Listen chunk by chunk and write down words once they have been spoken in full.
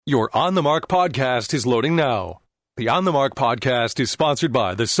Your On the Mark podcast is loading now. The On the Mark podcast is sponsored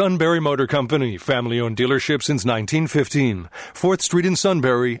by the Sunbury Motor Company, family-owned dealership since 1915, 4th Street in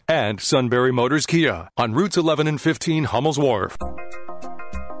Sunbury, and Sunbury Motors Kia on routes 11 and 15 Hummel's Wharf.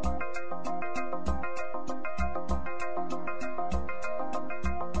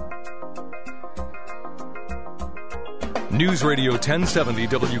 News Radio 1070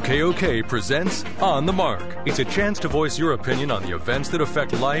 WKOK presents On the Mark. It's a chance to voice your opinion on the events that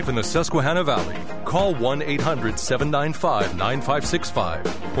affect life in the Susquehanna Valley. Call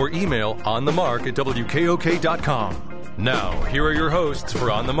 1-800-795-9565 or email onthemark@wkok.com. Now, here are your hosts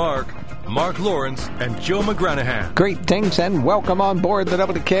for On the Mark, Mark Lawrence and Joe McGranahan. Greetings and welcome on board the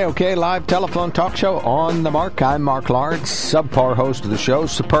WKOK live telephone talk show On the Mark. I'm Mark Lawrence, subpar host of the show.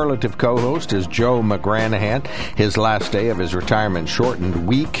 Superlative co-host is Joe McGranahan. His last day of his retirement shortened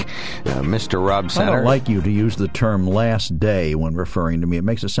week, Mr. Rob Center. I don't like you to use the term last day when referring to me. It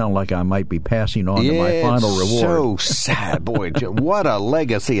makes it sound like I might be passing on to my final reward. So sad. Boy, Joe, what a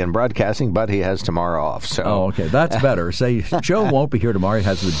legacy in broadcasting, but he has tomorrow off. So. Oh, okay. That's better. Say, Joe won't be here tomorrow. He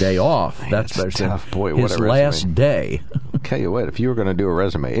has the day off. That's better. Tough. Boy, what his a last day. Tell you what, if you were going to do a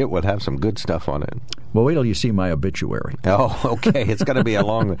resume, it would have some good stuff on it. Well, wait till you see my obituary. Oh, okay. It's going to be a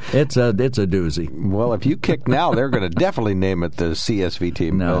long... It's a doozy. Well, if you kick now, they're going to definitely name it the CSVT,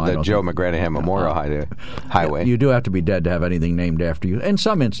 the Joe McGranahan Memorial Highway. You do have to be dead to have anything named after you. In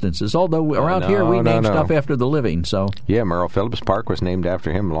some instances, although around here we name stuff after the living. So yeah, Merle Phillips Park was named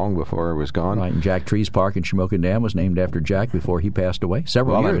after him long before it was gone. Right, and Jack Trees Park in Shamokin Dam was named after Jack before he passed away.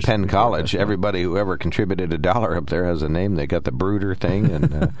 Several years. In Penn College, everybody who ever contributed $1 up there has a name. They got the Bruder thing,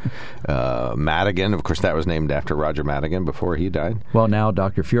 and Madigan, of course, that was named after Roger Madigan before he died. Well, now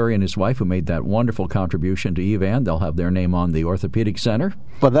Dr. Fury and his wife, who made that wonderful contribution to EVAN, they'll have their name on the Orthopedic Center.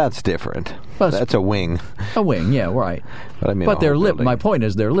 But that's different. That's a wing. A wing, yeah, right. But I mean, they're my point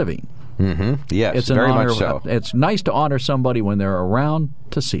is they're living. Mm-hmm. Yes, it's very much so. It's nice to honor somebody when they're around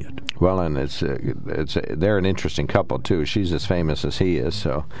to see it. Well, and they're an interesting couple, too. She's as famous as he is,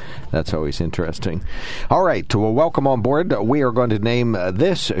 so that's always interesting. All right, well, welcome on board. We are going to name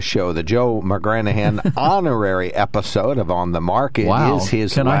this show the Joe McGranahan honorary episode of On the Mark. It is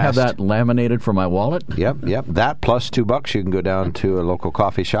his Can last... I have that laminated for my wallet? Yep. That plus $2. You can go down to a local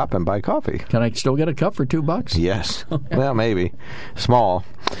coffee shop and buy coffee. Can I still get a cup for $2? Yes. Well, maybe. Small.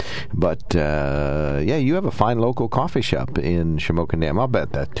 But, yeah, you have a fine local coffee shop in Shamokin Dam. I'll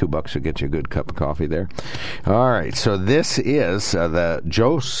bet that $2 will get you a good cup of coffee there. All right, so this is the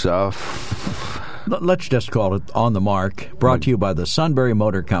Joseph... Let's just call it On the Mark, brought to you by the Sunbury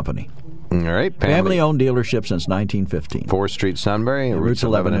Motor Company. All right. Family-owned dealership since 1915. 4th Street, Sunbury, and routes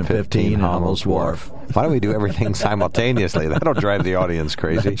 11 and 15, Hummel's Wharf. Why don't we do everything simultaneously? That'll drive the audience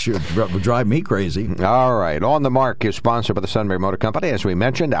crazy. That should drive me crazy. All right. On the Mark is sponsored by the Sunbury Motor Company. As we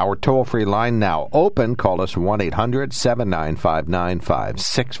mentioned, our toll-free line now open. Call us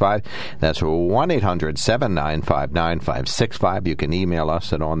 1-800-795-9565. That's 1-800-795-9565. You can email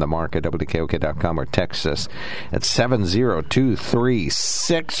us at onthemark@wkok.com or text us at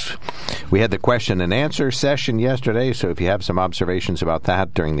 70236. We had the question and answer session yesterday, so if you have some observations about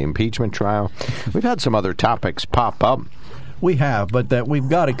that during the impeachment trial, we've had some other topics pop up. We have, but that we've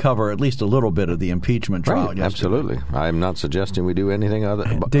got to cover at least a little bit of the impeachment trial. Right, absolutely. I'm not suggesting we do anything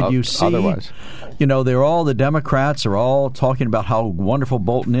Did you see, otherwise. The Democrats are all talking about how wonderful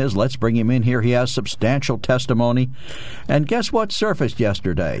Bolton is. Let's bring him in here. He has substantial testimony. And guess what surfaced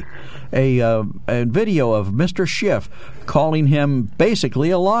yesterday? A video of Mr. Schiff calling him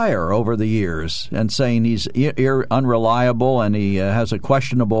basically a liar over the years and saying he's unreliable and he has a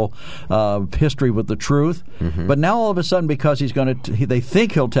questionable history with the truth. Mm-hmm. But now all of a sudden, because they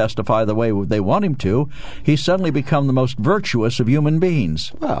think he'll testify the way they want him to, he's suddenly become the most virtuous of human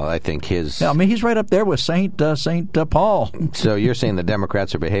beings. Well, I think he's right up there with Saint Paul. So you're saying the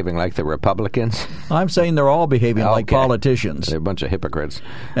Democrats are behaving like the Republicans? I'm saying they're all behaving like politicians. They're a bunch of hypocrites.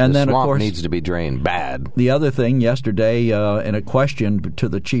 And then, swamp of course, needs to be drained bad. The other thing yesterday, in a question to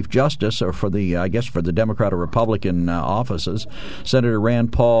the Chief Justice, or for the Democrat or Republican offices, Senator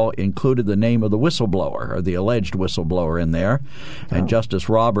Rand Paul included the name of the whistleblower, or the alleged whistleblower, in there, and Justice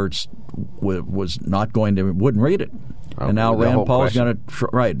Roberts wouldn't read it. And now Rand Paul's going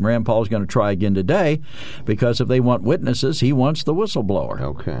to try again today, because if they want witnesses, he wants the whistleblower.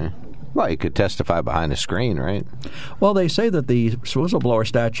 Okay. Well, he could testify behind a screen, right? Well, they say that the whistleblower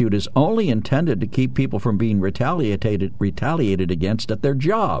statute is only intended to keep people from being retaliated against at their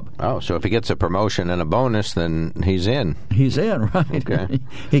job. Oh, so if he gets a promotion and a bonus, then he's in. He's in, right? Okay.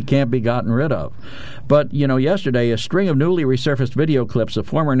 He can't be gotten rid of. But, yesterday, a string of newly resurfaced video clips of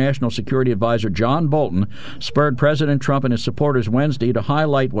former National Security Advisor John Bolton spurred President Trump and his supporters Wednesday to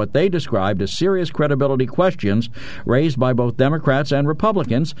highlight what they described as serious credibility questions raised by both Democrats and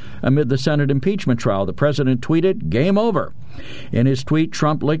Republicans amid the Senate impeachment trial. The president tweeted, "Game over." In his tweet,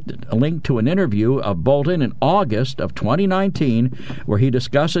 Trump linked to an interview of Bolton in August of 2019, where he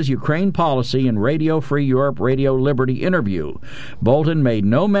discusses Ukraine policy in Radio Free Europe, Radio Liberty interview. Bolton made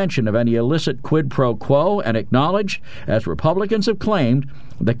no mention of any illicit quid pro quo and acknowledged, as Republicans have claimed,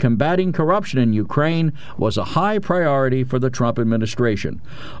 that combating corruption in Ukraine was a high priority for the Trump administration.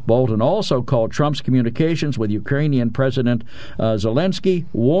 Bolton also called Trump's communications with Ukrainian President Zelensky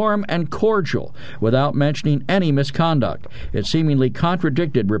warm and cordial, without mentioning any misconduct. It seemingly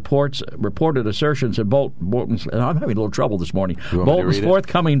contradicted reported assertions in Bolton's. I'm having a little trouble this morning. Bolton's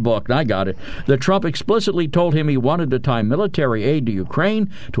forthcoming book. I got it. That Trump explicitly told him he wanted to tie military aid to Ukraine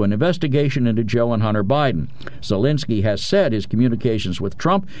to an investigation into Joe and Hunter Biden. Zelensky has said his communications with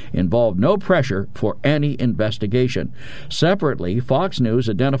Trump involved no pressure for any investigation. Separately, Fox News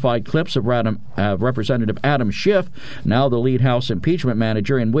identified clips of Representative Adam Schiff, now the lead House impeachment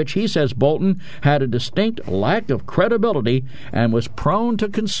manager, in which he says Bolton had a distinct lack of credibility and was prone to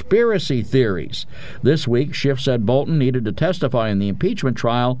conspiracy theories. This week, Schiff said Bolton needed to testify in the impeachment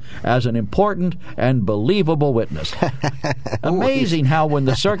trial as an important and believable witness. Amazing how when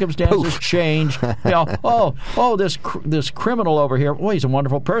the circumstances change, this criminal over here, he's a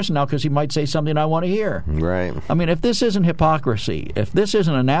wonderful person now because he might say something I want to hear. Right. I mean, if this isn't hypocrisy, if this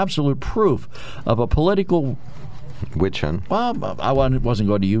isn't an absolute proof of a political witch hunt. Well, I wasn't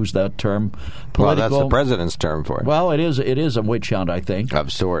going to use that term. Political. Well, that's the president's term for it. Well, it is a witch hunt, I think.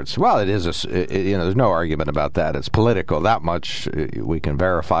 Of sorts. Well, it is. There's no argument about that. It's political. That much we can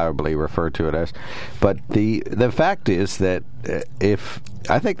verifiably refer to it as. But the fact is that if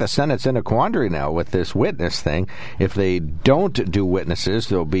I think the Senate's in a quandary now with this witness thing. If they don't do witnesses,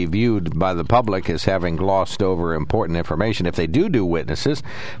 they'll be viewed by the public as having glossed over important information. If they do witnesses,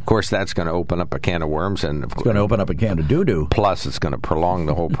 of course, that's going to open up a can of worms, and it's going to open up a can of doo-doo. Plus, it's going to prolong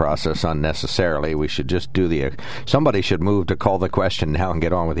the whole process unnecessarily. We should just do somebody should move to call the question now and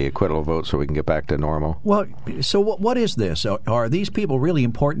get on with the acquittal vote so we can get back to normal. Well, so what is this? Are these people really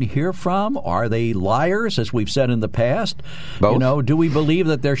important to hear from? Are they liars, as we've said in the past? Both. Do we believe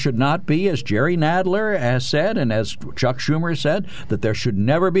that there should not be, as Jerry Nadler has said and as Chuck Schumer said, that there should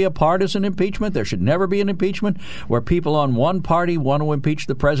never be a partisan impeachment? There should never be an impeachment where people on one party want to impeach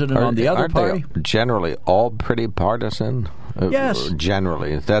the president on the other party? They generally all pretty partisan? Yes.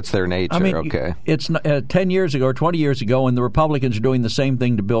 Generally. That's their nature. I mean, okay. It's 10 years ago or 20 years ago, and the Republicans are doing the same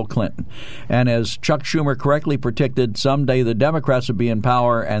thing to Bill Clinton. And as Chuck Schumer correctly predicted, someday the Democrats would be in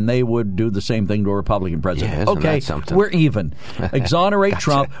power and they would do the same thing to a Republican president. Yeah, isn't that something? We're even. Exonerate Gotcha.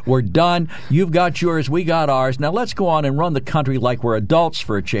 Trump. We're done. You've got yours. We got ours. Now let's go on and run the country like we're adults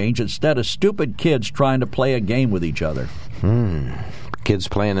for a change instead of stupid kids trying to play a game with each other. Kids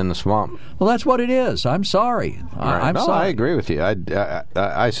playing in the swamp. Well, that's what it is. I'm sorry. I'm sorry. I agree with you.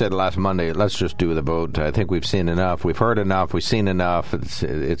 I said last Monday, let's just do the vote. I think we've seen enough. We've heard enough. We've seen enough.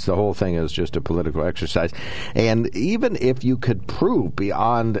 It's the whole thing is just a political exercise. And even if you could prove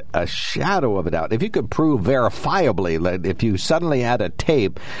beyond a shadow of a doubt, if you could prove verifiably, if you suddenly had a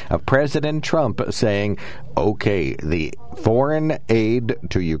tape of President Trump saying, okay, the foreign aid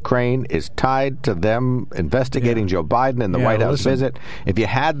to Ukraine is tied to them investigating Joe Biden and the White House visit. If you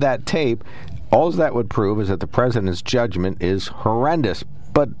had that tape, all that would prove is that the president's judgment is horrendous.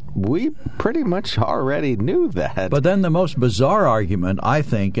 But we pretty much already knew that. But then the most bizarre argument, I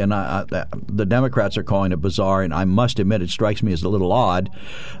think, and the Democrats are calling it bizarre, and I must admit it strikes me as a little odd.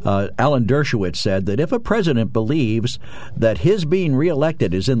 Alan Dershowitz said that if a president believes that his being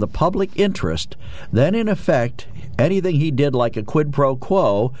reelected is in the public interest, then in effect anything he did like a quid pro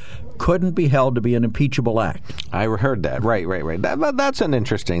quo couldn't be held to be an impeachable act. I heard that. Right. That's an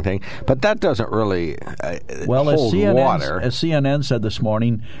interesting thing, but that doesn't really hold water. As CNN said this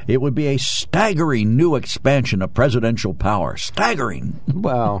morning, it would be a staggering new expansion of presidential power. Staggering.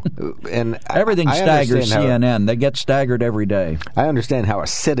 Well, and everything staggers CNN. They get staggered every day. I understand how a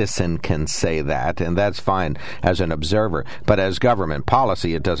citizen can say that, and that's fine as an observer. But as government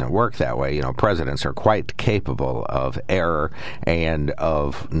policy, it doesn't work that way. You know, presidents are quite capable of error and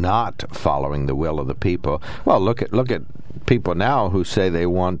of not following the will of the people. Well, look at people now who say they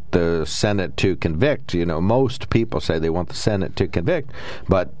want the Senate to convict. Most people say they want the Senate to convict,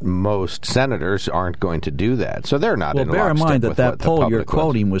 but most senators aren't going to do that. So they're not in lockstep. Well, bear in mind with that poll you're was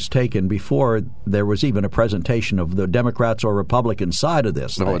quoting was taken before there was even a presentation of the Democrats or Republican side of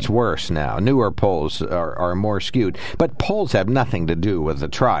this thing. No, it's worse now. Newer polls are more skewed. But polls have nothing to do with the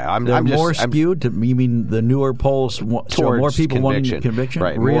trial. They're more skewed? You mean the newer polls show more people wanting conviction?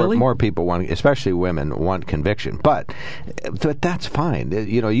 Right. Really? More people want, especially women, want conviction. But that's fine.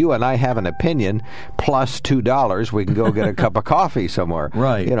 You and I have an opinion plus $2. We can go get a cup of coffee somewhere.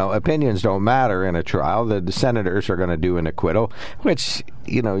 Right. Opinions don't matter in a trial. The senators are going to do an acquittal, which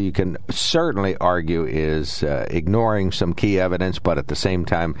you can certainly argue is ignoring some key evidence, but at the same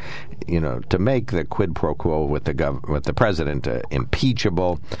time, to make the quid pro quo with the president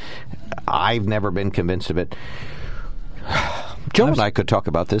impeachable, I've never been convinced of it. Joe and I could talk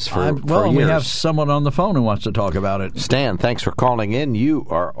about this for years. We have someone on the phone who wants to talk about it. Stan, thanks for calling in. You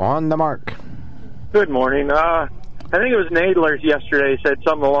are on the mark. Good morning. I think it was Nadler yesterday said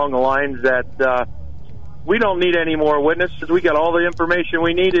something along the lines that we don't need any more witnesses. We got all the information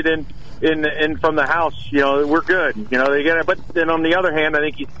we needed in from the House. We're good. They get it. But then on the other hand, I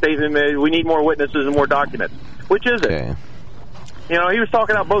think he's stating we need more witnesses and more documents. Which is it? He was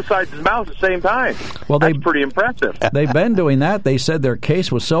talking out both sides of his mouth at the same time. Well, that's pretty impressive. They've been doing that. They said their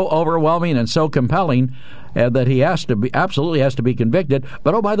case was so overwhelming and so compelling that he absolutely has to be convicted.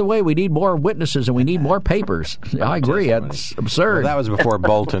 But, oh, by the way, we need more witnesses and we need more papers. I agree. That's absurd. Well, that was before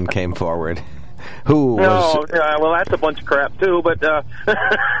Bolton came forward. Well, that's a bunch of crap, too. But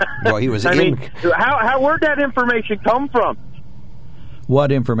well, he was where'd that information come from?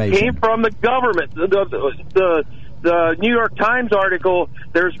 What information? Came from the government. The New York Times article,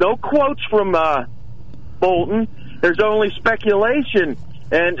 there's no quotes from Bolton. There's only speculation.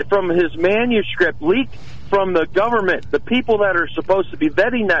 And from his manuscript leaked from the government, the people that are supposed to be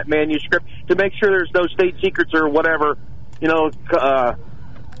vetting that manuscript to make sure there's no state secrets or whatever,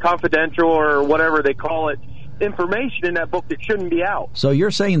 confidential or whatever they call it, information in that book that shouldn't be out. So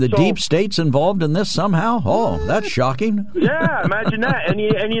you're saying the deep state's involved in this somehow? Oh, that's shocking. Yeah, imagine that.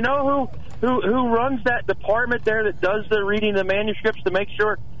 And you know who runs that department there that does the reading the manuscripts to make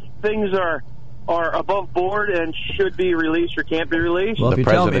sure things are above board and should be released or can't be released? Well, if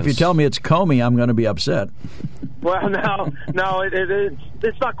you tell me it's Comey, I'm going to be upset. Well, no,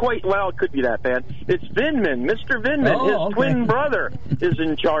 it's not quite. Well, it could be that bad. It's Vindman, Mr. Vindman. His twin brother is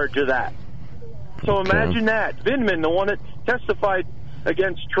in charge of that. So imagine that. Vindman, the one that testified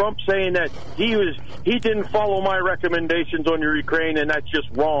against Trump, saying that he didn't follow my recommendations on Ukraine, and that's just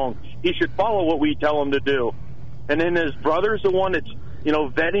wrong. He should follow what we tell him to do. And then his brother's the one that's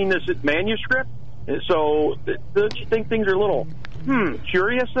vetting this manuscript. So don't you think things are a little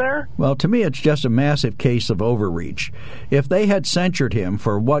curious there? Well, to me, it's just a massive case of overreach. If they had censured him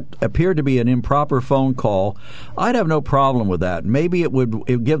for what appeared to be an improper phone call, I'd have no problem with that. Maybe it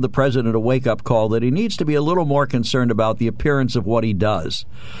would give the president a wake-up call that he needs to be a little more concerned about the appearance of what he does.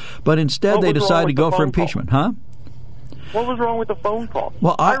 But instead, they decided to go for impeachment. Huh? What was wrong with the phone call?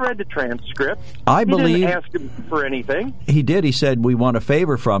 Well, I read the transcript. I believe he didn't ask him for anything. He did. He said, we want a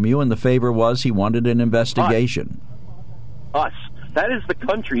favor from you, and the favor was he wanted an investigation. Us. That is the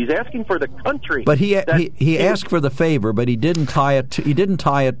country. He's asking for the country. But he asked for the favor, but he didn't tie it to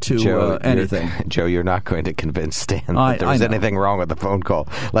Joe, anything. Joe, you're not going to convince Stan that there was anything wrong with the phone call.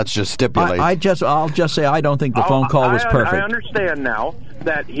 Let's just stipulate. I'll just say I don't think the phone call was perfect. I understand now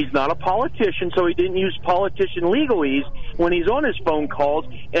that he's not a politician, so he didn't use politician legalese when he's on his phone calls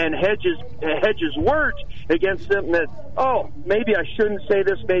and hedges words against them that, maybe I shouldn't say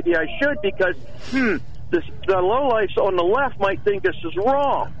this, maybe I should, because, the lowlifes on the left might think this is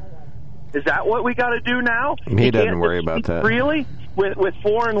wrong. Is that what we got to do now? He doesn't worry about that. Really? With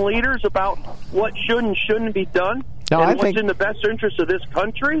foreign leaders about what should and shouldn't be done? No, and what's in the best interest of this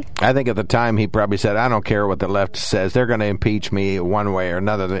country? I think at the time he probably said, I don't care what the left says. They're going to impeach me one way or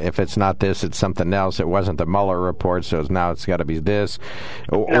another. If it's not this, it's something else. It wasn't the Mueller report, so now it's got to be this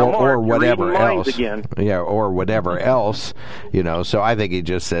or whatever else. Again. Yeah, or whatever else. So I think he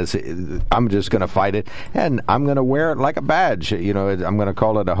just says, I'm just going to fight it, and I'm going to wear it like a badge. I'm going to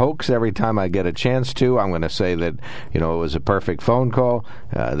call it a hoax every time I get a chance to. I'm going to say that, it was a perfect phone call.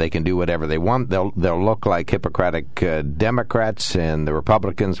 They can do whatever they want. They'll look like Hippocratic Democrats, and the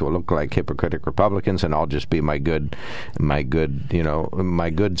Republicans will look like hypocritic Republicans, and I'll just be my good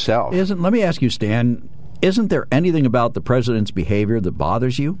self. Let me ask you, Stan, isn't there anything about the president's behavior that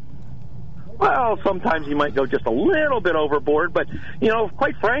bothers you? Well, sometimes he might go just a little bit overboard, but,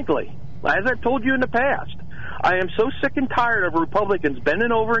 quite frankly, as I've told you in the past, I am so sick and tired of Republicans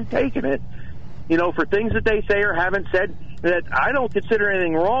bending over and taking it, for things that they say or haven't said that I don't consider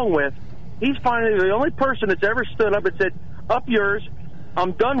anything wrong with. He's finally the only person that's ever stood up and said, up yours,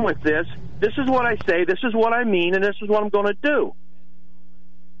 I'm done with this. This is what I say, this is what I mean, and this is what I'm going to do.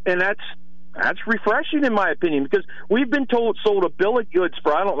 And that's refreshing in my opinion, because we've been sold a bill of goods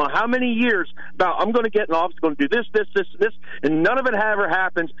for I don't know how many years about I'm going to get in office, going to do this, and none of it ever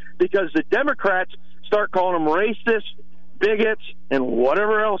happens because the Democrats start calling them racist, bigots, and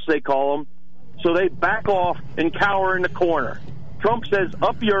whatever else they call them, so they back off and cower in the corner. Trump says,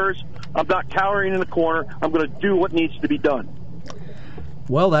 up yours, I'm not cowering in the corner, I'm going to do what needs to be done.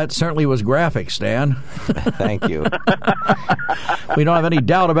 Well, that certainly was graphic, Stan. Thank you. We don't have any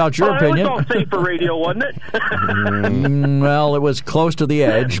doubt about your opinion. It was all safe for radio, wasn't it? Well, it was close to the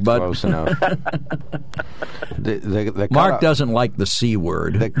edge, but close enough. The Mark doesn't like the C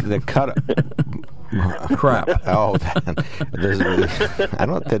word. The cut. Crap. Oh, I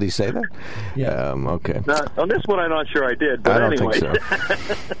don't. Did he say that? Yeah. Okay. On this one, I'm not sure I did. But I don't anyway. think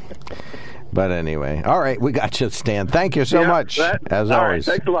so. But anyway, all right, we got you, Stan. Thank you so much, as all always.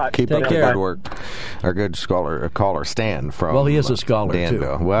 Right, thanks a lot. Keep Take up care. the good work. Our good caller, Stan from. Well, he is a scholar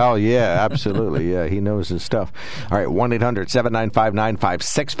Danville. too. Well, yeah, absolutely, yeah, he knows his stuff. All right,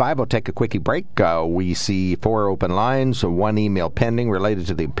 1-800-795-9565. We'll take a quickie break. We see 4 open lines, 1 email pending related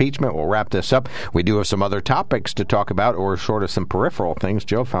to the impeachment. We'll wrap this up. We do have some other topics to talk about, or sort of some peripheral things.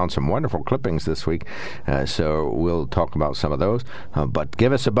 Joe found some wonderful clippings this week, so we'll talk about some of those. But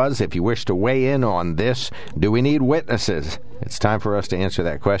give us a buzz if you wish to weigh in on this. Do we need witnesses? It's time for us to answer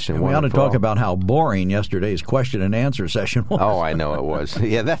that question. And we ought to talk about how boring yesterday's question and answer session was. Oh, I know it was.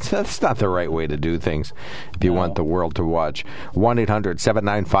 Yeah, that's not the right way to do things if you want the world to watch.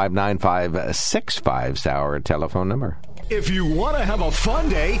 1-800-795-9565 is our telephone number. If you want to have a fun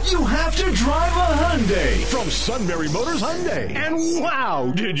day, you have to drive a Hyundai from Sunbury Motors Hyundai. And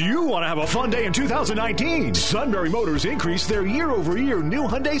wow, did you want to have a fun day in 2019? Sunbury Motors increased their year-over-year new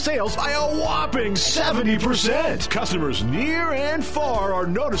Hyundai sales by a whopping 70%. Customers near and far are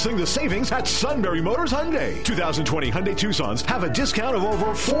noticing the savings at Sunbury Motors Hyundai. 2020 Hyundai Tucsons have a discount of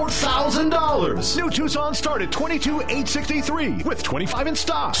over $4,000. New Tucsons start at $22,863 with 25 in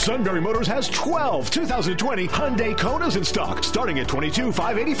stock. Sunbury Motors has 12 2020 Hyundai Konas in stock, starting at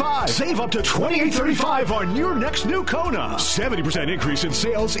 $22,585. Save up to $28,35 on your next new Kona. 70% increase in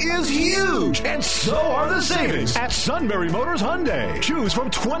sales is huge, and so are the savings at Sunbury Motors Hyundai. Choose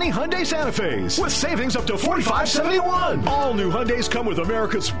from 20 Hyundai Santa Fe's with savings up to $4,571. All new Hyundais come with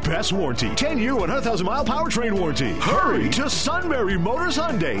America's best warranty, 10-year, 100,000-mile powertrain warranty. Hurry to Sunbury Motors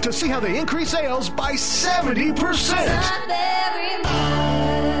Hyundai to see how they increase sales by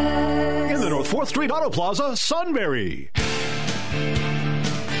 70%. In the North 4th Street Auto Plaza, Sunbury.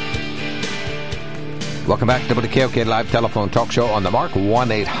 Welcome back to the WKOK Live Telephone Talk Show on the Mark.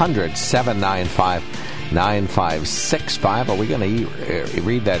 1-800-795-9565. Are we going to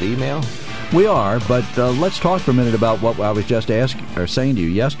read that email? We are, but let's talk for a minute about what I was just saying to you.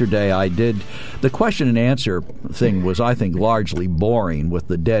 Yesterday I did, the question and answer thing was, I think, largely boring with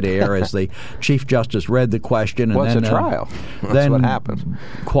the dead air as the Chief Justice read the question. And well, then, it's a trial. That's then what happens.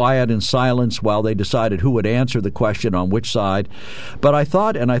 Quiet and silence while they decided who would answer the question on which side. But I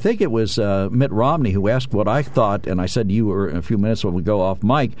thought, and I think it was Mitt Romney who asked what I thought, and I said to you a few minutes when we go off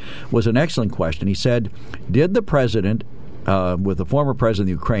mic, was an excellent question. He said, did the president, with the former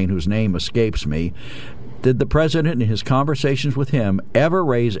president of Ukraine, whose name escapes me, did the president in his conversations with him ever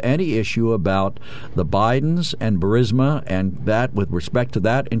raise any issue about the Bidens and Burisma and that with respect to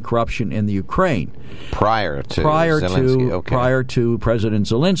that and corruption in the Ukraine? Prior to President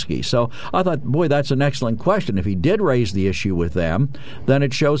Zelensky. So I thought, boy, that's an excellent question. If he did raise the issue with them, then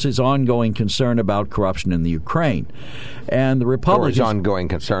it shows his ongoing concern about corruption in the Ukraine. And the Republicans... Or his ongoing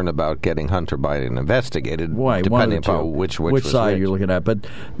concern about getting Hunter Biden investigated, Boy, depending upon which side you're looking at. But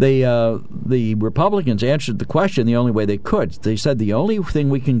the Republicans answered the question the only way they could. They said the only thing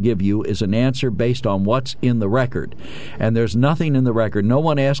we can give you is an answer based on what's in the record. And there's nothing in the record. No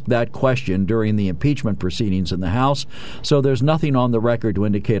one asked that question during the impeachment proceedings in the House, so there's nothing on the record to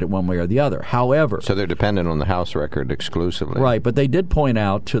indicate it one way or the other. However... So they're dependent on the House record exclusively. Right, but they did point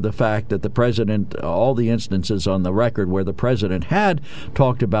out to the fact that the president, all the instances on the record where the president had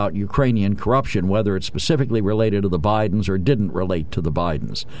talked about Ukrainian corruption, whether it's specifically related to the Bidens or didn't relate to the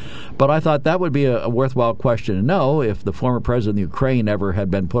Bidens. But I thought that would be a worthwhile question to know if the former president of Ukraine ever had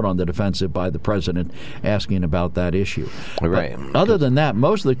been put on the defensive by the president asking about that issue. Right. But other than that,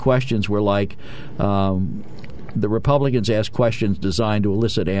 most of the questions were like, the Republicans ask questions designed to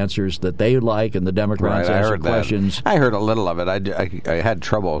elicit answers that they like, and the Democrats answer questions. I heard a little of it. I had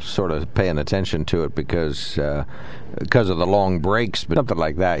trouble sort of paying attention to it because of the long breaks, but something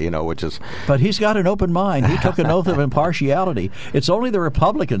like that, which is... But he's got an open mind. He took an oath of impartiality. It's only the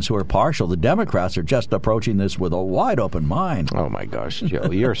Republicans who are partial. The Democrats are just approaching this with a wide open mind. Oh, my gosh, Joe,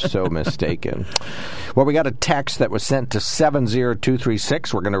 you're so mistaken. Well, we got a text that was sent to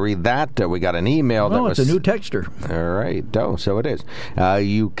 70236. We're going to read that. We got an email that was... it's a new texter. All right. Oh, so it is.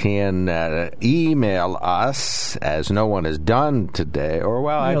 You can email us, as no one has done today. Or,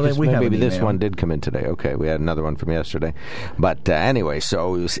 well, I guess maybe this one did come in today. Okay, we had another one from yesterday. But anyway,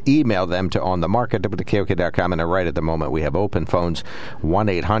 so email them to onthemarket@KOK.com. And right at the moment, we have open phones.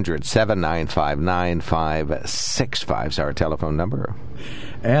 1-800-795-9565 is our telephone number.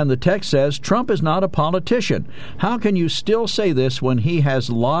 And the text says, Trump is not a politician. How can you still say this when he has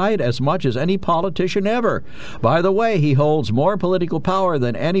lied as much as any politician ever? By the way, he holds more political power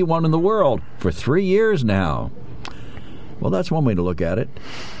than anyone in the world for 3 years now. Well, that's one way to look at it.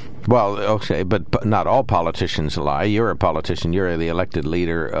 Well, okay, but not all politicians lie. You're a politician. You're the elected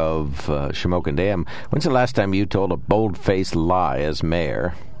leader of Shamokin Dam. When's the last time you told a bold-faced lie as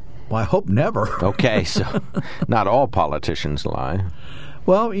mayor? Well, I hope never. Okay, so not all politicians lie.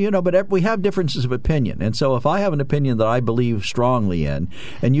 Well, but we have differences of opinion. And so if I have an opinion that I believe strongly in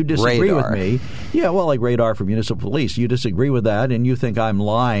and you disagree with me, like radar for municipal police, you disagree with that and you think I'm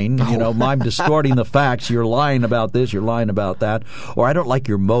lying, I'm distorting the facts, you're lying about this, you're lying about that, or I don't like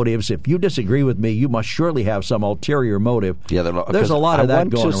your motives. If you disagree with me, you must surely have some ulterior motive. Yeah, there's a lot of that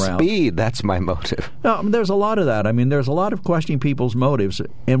going around. I want to speed, that's my motive. No, there's a lot of that. There's a lot of questioning people's motives,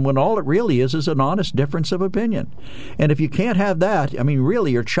 and when all it really is an honest difference of opinion. And if you can't have that,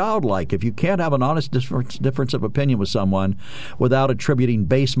 really, you're childlike. If you can't have an honest difference of opinion with someone without attributing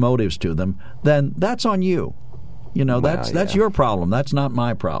base motives to them, then that's on you. That's your problem. That's not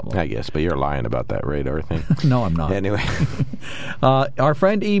my problem. I guess, but you're lying about that radar thing. No, I'm not. Anyway. Our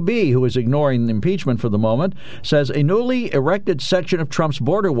friend E.B., who is ignoring impeachment for the moment, says a newly erected section of Trump's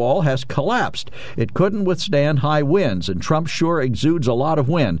border wall has collapsed. It couldn't withstand high winds, and Trump sure exudes a lot of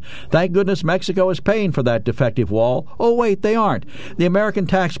wind. Thank goodness Mexico is paying for that defective wall. Oh, wait, they aren't. The American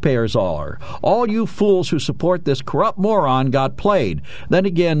taxpayers are. All you fools who support this corrupt moron got played. Then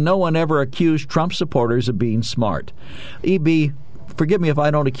again, no one ever accused Trump supporters of being smart. E.B., forgive me if I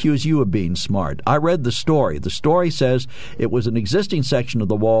don't accuse you of being smart. I read the story. The story says it was an existing section of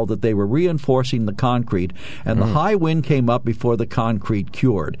the wall that they were reinforcing the concrete, and the high wind came up before the concrete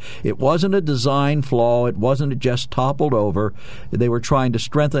cured. It wasn't a design flaw. It wasn't just toppled over. They were trying to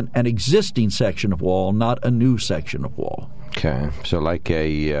strengthen an existing section of wall, not a new section of wall. Okay, so like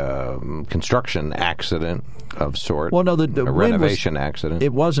a construction accident of sort. Well, no, the a renovation accident.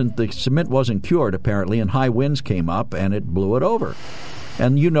 It wasn't. The cement wasn't cured apparently, and high winds came up and it blew it over.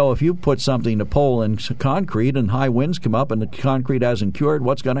 And if you put something, a pole in concrete, and high winds come up and the concrete hasn't cured,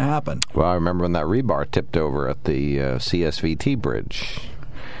 what's going to happen? Well, I remember when that rebar tipped over at the CSVT bridge.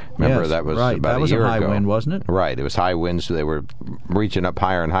 Remember, that was right. about that was a year high ago. Wind, wasn't it? Right. It was high winds. They were reaching up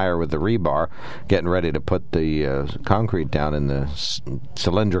higher and higher with the rebar, getting ready to put the concrete down in the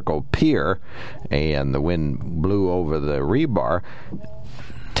cylindrical pier, and the wind blew over the rebar,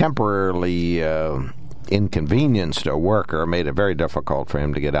 temporarily inconvenienced a worker, made it very difficult for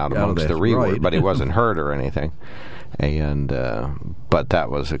him to get out amongst the rebar, right. But he wasn't hurt or anything. And but that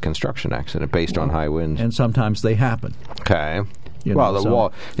was a construction accident based on high winds. And sometimes they happen. Okay. The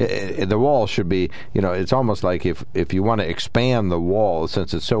wall should be, it's almost like if you want to expand the wall,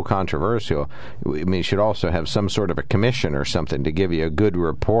 since it's so controversial, you should also have some sort of a commission or something to give you a good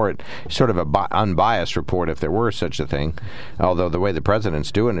report, sort of a unbiased report if there were such a thing. Although the way the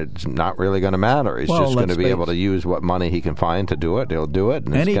president's doing it, it's not really going to matter. He's just going to be able to use what money he can find to do it. He'll do it,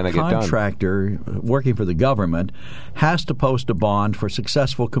 and it's going to get done. Any contractor working for the government has to post a bond for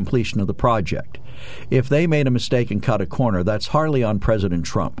successful completion of the project. If they made a mistake and cut a corner, that's hardly on President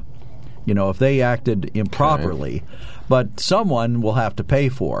Trump. If they acted improperly. Okay. But someone will have to pay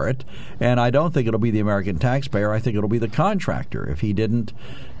for it, and I don't think it'll be the American taxpayer. I think it'll be the contractor. If he didn't,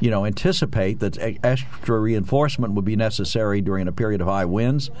 anticipate that extra reinforcement would be necessary during a period of high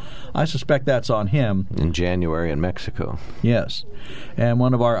winds, I suspect that's on him. In January in Mexico. Yes. And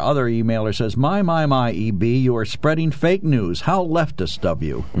one of our other emailers says, my, EB, you are spreading fake news. How leftist of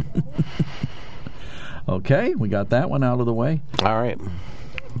you. Okay, we got that one out of the way. All right.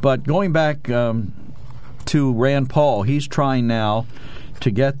 But going back to Rand Paul, he's trying now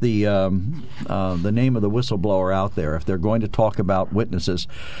to get the name of the whistleblower out there if they're going to talk about witnesses.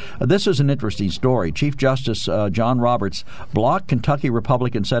 This is an interesting story. Chief Justice John Roberts blocked Kentucky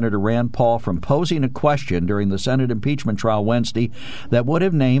Republican Senator Rand Paul from posing a question during the Senate impeachment trial Wednesday that would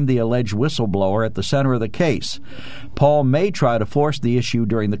have named the alleged whistleblower at the center of the case. Paul may try to force the issue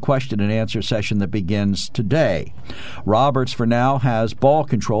during the question and answer session that begins today. Roberts, for now, has ball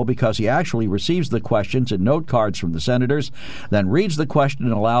control because he actually receives the questions and note cards from the senators, then reads the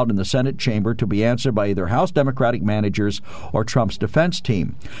question aloud in the Senate chamber to be answered by either House Democratic managers or Trump's defense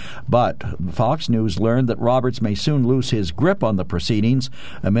team. But Fox News learned that Roberts may soon lose his grip on the proceedings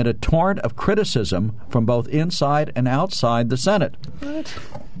amid a torrent of criticism from both inside and outside the Senate. What?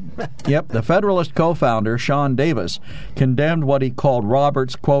 Yep, the Federalist co-founder, Sean Davis, condemned what he called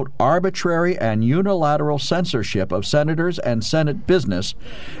Roberts', quote, arbitrary and unilateral censorship of senators and Senate business,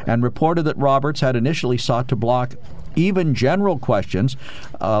 and reported that Roberts had initially sought to block even general questions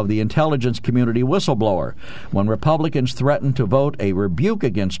of the intelligence community whistleblower. When Republicans threatened to vote a rebuke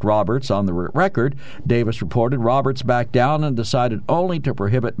against Roberts on the record, Davis reported Roberts backed down and decided only to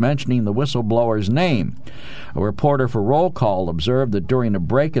prohibit mentioning the whistleblower's name. A reporter for Roll Call observed that during a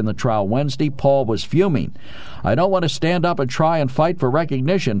break in the trial Wednesday, Paul was fuming. "I don't want to stand up and try and fight for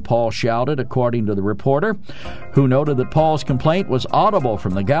recognition," Paul shouted, according to the reporter, who noted that Paul's complaint was audible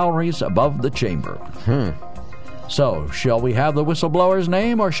from the galleries above the chamber. So, shall we have the whistleblower's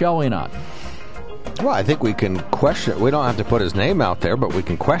name or shall we not? Well, I think we can question. We don't have to put his name out there, but we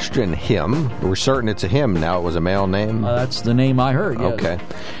can question him. We're certain it's a him now. It was a male name? That's the name I heard, yes. Okay.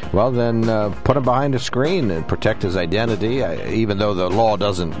 Well, then put him behind a screen and protect his identity, even though the law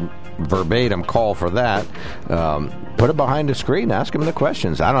doesn't verbatim call for that. Put him behind a screen. Ask him the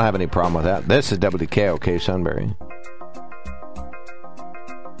questions. I don't have any problem with that. This is WKOK Sunbury.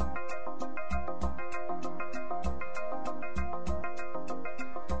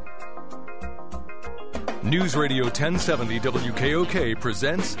 News Radio 1070 WKOK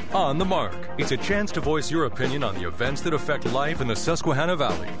presents On the Mark. It's a chance to voice your opinion on the events that affect life in the Susquehanna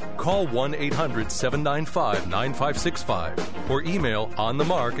Valley. Call 1-800-795-9565 or email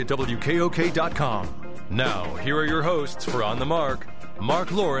onthemark@wkok.com. Now, here are your hosts for On the Mark,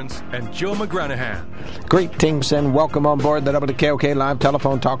 Mark Lawrence and Joe McGranahan. Greetings and welcome on board the WKOK live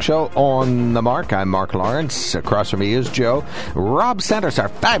telephone talk show On the Mark. I'm Mark Lawrence. Across from me is Joe. Rob Sanders, our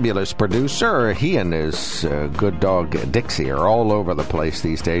fabulous producer. He and his good dog Dixie are all over the place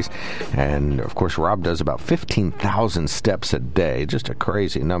these days. And, of course, Rob does about 15,000 steps a day. Just a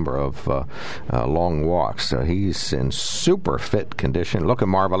crazy number of long walks. So he's in super fit condition, looking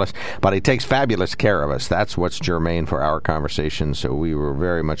marvelous. But he takes fabulous care of us. That's what's germane for our conversation. So we were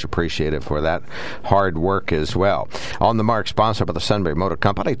very much appreciative for that hard work as well. On the Mark, sponsored by the Sunbury Motor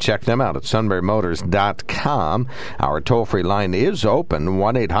Company. Check them out at sunburymotors.com. Our toll-free line is open,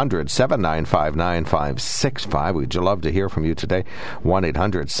 1-800-795-9565. We'd love to hear from you today,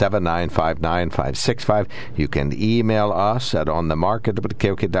 1-800-795-9565. You can email us at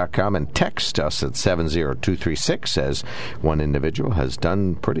onthemark@wkok.com and text us at 70236, as one individual has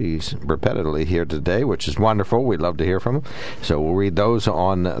done pretty repetitively here today, which is wonderful. We'd love to hear from them. So we'll read those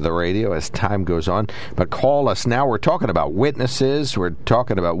on the radio as time goes on. But call us now. We're talking about witnesses. We're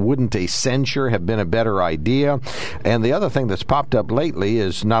talking about wouldn't a censure have been a better idea? And the other thing that's popped up lately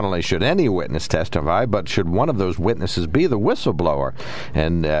is not only should any witness testify, but should one of those witnesses be the whistleblower?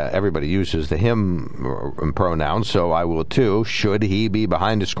 And everybody uses the him pronoun, so I will too. Should he be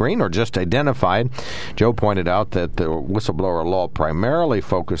behind a screen or just identified? Joe pointed out that the whistleblower law primarily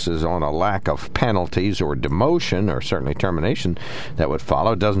focuses on a lack of penalties or demotion, or certainly termination, that would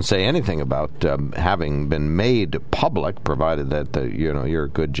follow. It doesn't say anything about having been made public, provided that your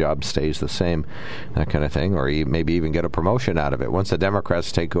good job stays the same, that kind of thing, or maybe even get a promotion out of it. Once the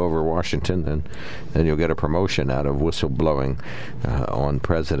Democrats take over Washington, then you'll get a promotion out of whistleblowing on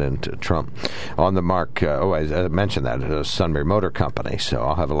President Trump. On the Mark, I mentioned that, Sunbury Motor Company, so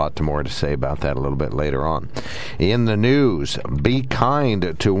I'll have a lot more to say about that a little bit later on. In the news, be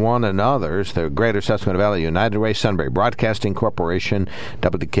kind to one another. The Greater Susquehanna Valley United Way Sunbury Broadcasting Corporation,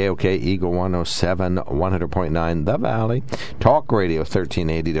 WKOK Eagle 107, 100.9 The Valley, Talk Radio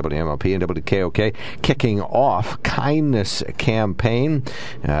 1380 WMLP and WKOK, kicking off kindness campaign.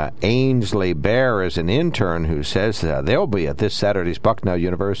 Ainsley Bear is an intern who says they'll be at this Saturday's Bucknell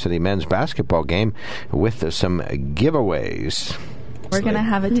University men's basketball game with some giveaways. We're going to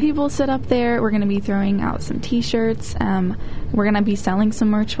have a table set up there. We're going to be throwing out some T-shirts. We're going to be selling some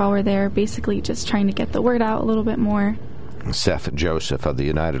merch while we're there, basically just trying to get the word out a little bit more. Seth Joseph of the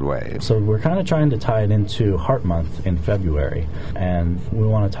United Way. So we're kind of trying to tie it into Heart Month in February, and we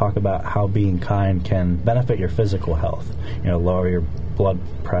want to talk about how being kind can benefit your physical health. Lower your blood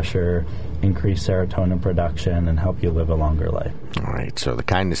pressure, increase serotonin production, and help you live a longer life. All right, so the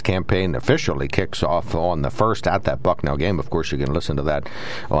Kindness Campaign officially kicks off on the 1st at that Bucknell game. Of course, you can listen to that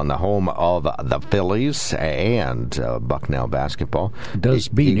on the home of the Phillies and Bucknell basketball. Does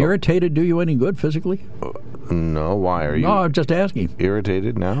being irritated do you any good physically? No, why are you? No, I'm just asking.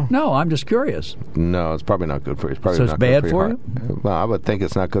 Irritated now? No, I'm just curious. No, it's probably not good for you. So it's bad for you? Well, I would think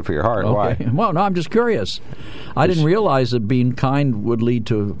it's not good for your heart. Okay. Why? Well, no, I'm just curious. I didn't realize that being kind would lead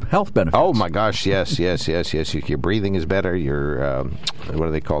to health benefits. Oh, my gosh, yes. Your breathing is better. Your, what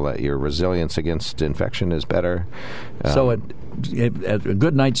do they call that? Your resilience against infection is better. So a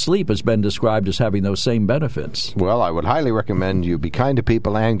good night's sleep has been described as having those same benefits. Well, I would highly recommend you be kind to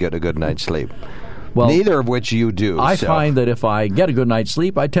people and get a good night's sleep. Well, neither of which you do. I find that if I get a good night's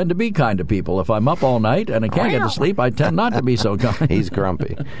sleep, I tend to be kind to people. If I'm up all night and I can't get to sleep, I tend not to be so kind. He's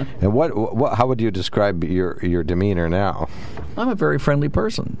grumpy. And what? How would you describe your demeanor now? I'm a very friendly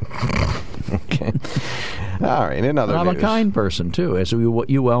person. Okay. All right. In other I'm news, a kind person too, as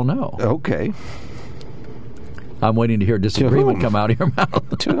you well know. Okay. I'm waiting to hear disagreement come out of your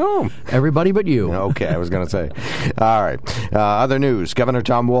mouth. To whom? Everybody but you. Okay, I was going to say. All right. Other news. Governor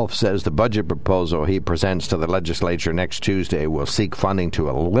Tom Wolf says the budget proposal he presents to the legislature next Tuesday will seek funding to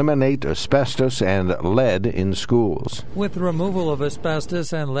eliminate asbestos and lead in schools. With the removal of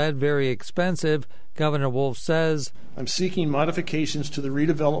asbestos and lead very expensive, Governor Wolf says, I'm seeking modifications to the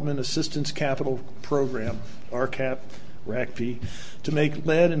Redevelopment Assistance Capital Program, RCAP, RACP, to make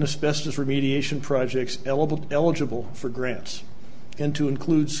lead and asbestos remediation projects eligible for grants and to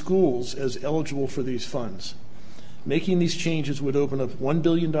include schools as eligible for these funds. Making these changes would open up $1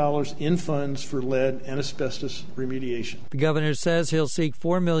 billion in funds for lead and asbestos remediation. The governor says he'll seek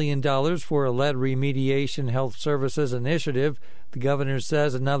 $4 million for a lead remediation health services initiative. The governor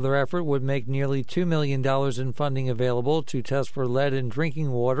says another effort would make nearly $2 million in funding available to test for lead in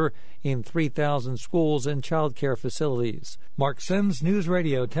drinking water in 3,000 schools and child care facilities. Mark Sims, News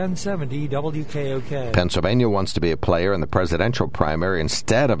Radio 1070 WKOK. Pennsylvania wants to be a player in the presidential primary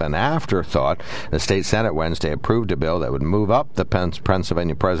instead of an afterthought. The state Senate Wednesday approved a bill that would move up the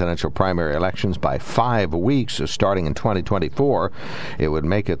Pennsylvania presidential primary elections by 5 weeks starting in 2024. It would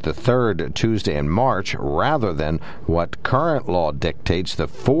make it the third Tuesday in March rather than what current law dictates the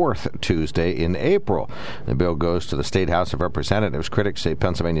fourth Tuesday in April. The bill goes to the State House of Representatives. Critics say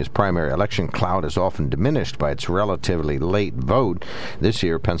Pennsylvania's primary election clout is often diminished by its relatively late vote. This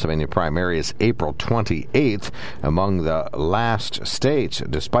year, Pennsylvania primary is April 28th among the last states,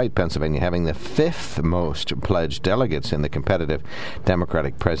 despite Pennsylvania having the fifth most pledged delegates in the competitive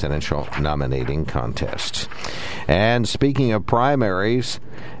Democratic presidential nominating contest. And speaking of primaries,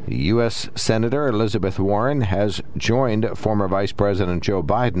 U.S. Senator Elizabeth Warren has joined former Vice President Joe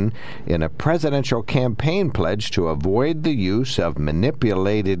Biden in a presidential campaign pledge to avoid the use of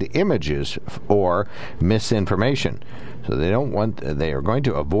manipulated images or misinformation. So they are going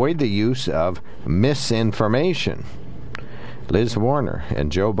to avoid the use of misinformation. Liz Warner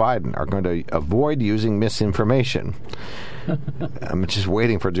and Joe Biden are going to avoid using misinformation. I'm just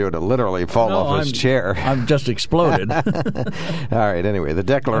waiting for Joe to literally fall off his chair. I've just exploded. All right, anyway, the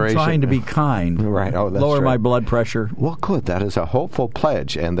declaration. I'm trying to be kind. Right. Oh, that's Lower my blood pressure. Well, good. That is a hopeful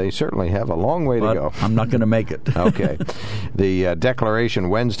pledge, and they certainly have a long way to go. I'm not going to make it. Okay. The declaration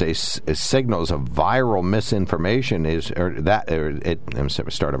Wednesday signals a viral misinformation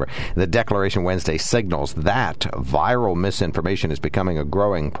start over. The declaration Wednesday signals that viral misinformation is becoming a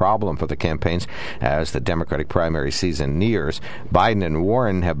growing problem for the campaigns as the Democratic primary season nears. Biden and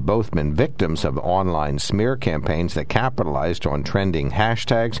Warren have both been victims of online smear campaigns that capitalized on trending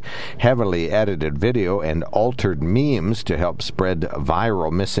hashtags, heavily edited video, and altered memes to help spread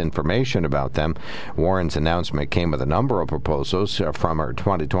viral misinformation about them. Warren's announcement came with a number of proposals from her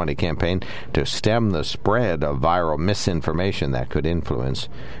 2020 campaign to stem the spread of viral misinformation that could influence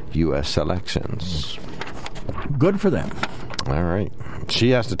U.S. elections. Good for them. All right.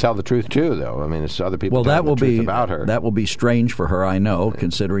 She has to tell the truth, too, though. I mean, it's other people telling the truth about her. That will be strange for her, I know,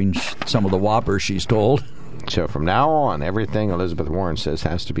 considering some of the whoppers she's told. So from now on, everything Elizabeth Warren says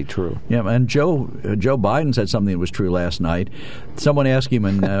has to be true. Yeah, and Joe Biden said something that was true last night. Someone asked him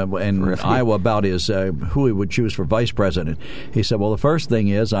in really? Iowa about who he would choose for vice president. He said, well, the first thing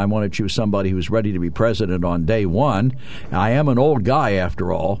is I want to choose somebody who's ready to be president on day one. I am an old guy,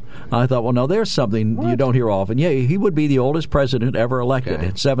 after all. I thought, well, no, there's something you don't hear often. Yeah, he would be the oldest president ever elected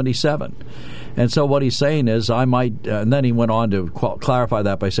at 77. And so what he's saying is I might, and then he went on to clarify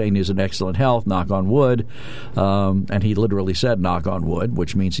that by saying he's in excellent health, knock on wood, and he literally said knock on wood,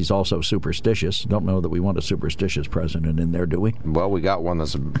 which means he's also superstitious. Don't know that we want a superstitious president in there, do we? Well, we got one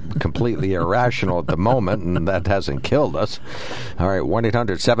that's completely irrational at the moment, and that hasn't killed us. All right,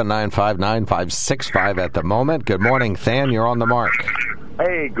 1-800-795-9565 at the moment. Good morning, Than. You're on the mark.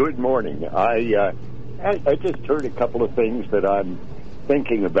 Hey, good morning. I just heard a couple of things that I'm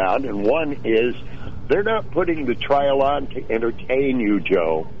thinking about, and one is they're not putting the trial on to entertain you,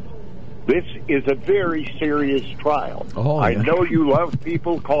 Joe. This is a very serious trial. Oh, yeah. I know you love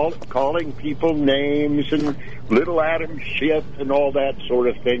people calling people names and little Adam Schiff and all that sort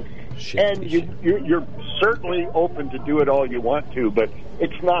of thing. And you're certainly open to do it all you want to, but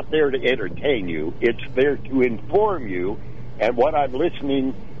it's not there to entertain you. It's there to inform you. And what I'm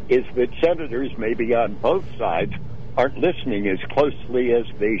listening is that senators, maybe on both sides, aren't listening as closely as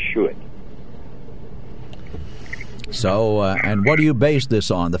they should. So, and what do you base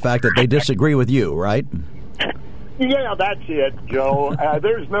this on? The fact that they disagree with you, right? Yeah, that's it, Joe.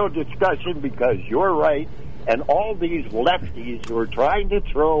 There's no discussion because you're right, and all these lefties who are trying to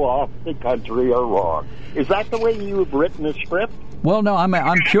throw off the country are wrong. Is that the way you've written the script? Well, no,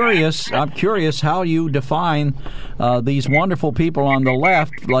 I'm curious. I'm curious how you define these wonderful people on the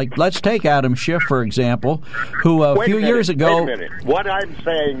left. Like, let's take Adam Schiff, for example, who a few years ago. Wait a minute. What I'm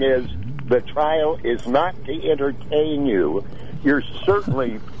saying is the trial is not to entertain you. You're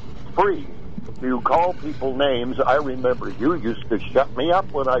certainly free to call people names. I remember you used to shut me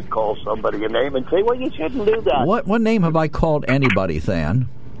up when I'd call somebody a name and say, well, you shouldn't do that. What name have I called anybody, Than?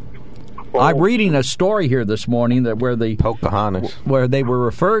 I'm reading a story here this morning that where Pocahontas, where they were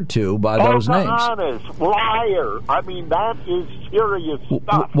referred to by those names. Pocahontas, liar. I mean, that is serious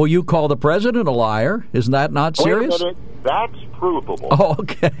stuff. Will you call the president a liar? Isn't that not serious? Wait a minute. That's provable. Oh,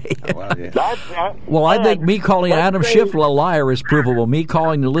 okay. Well, yeah. Well, I think me calling Adam Schiff a liar is provable. Me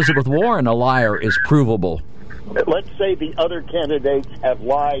calling Elizabeth Warren a liar is provable. Let's say the other candidates have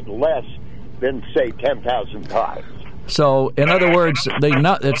lied less than, say, 10,000 times. So, in other words,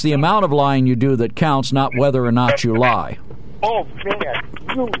 it's the amount of lying you do that counts, not whether or not you lie. Oh, man,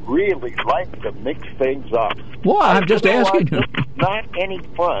 you really like to mix things up. Well, I'm just asking you. It's not any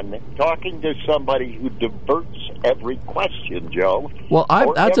fun talking to somebody who diverts every question, Joe. Well,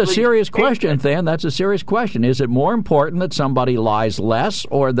 that's a serious question, Than. That's a serious question. Is it more important that somebody lies less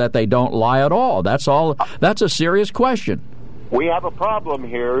or that they don't lie at all? That's all. That's a serious question. We have a problem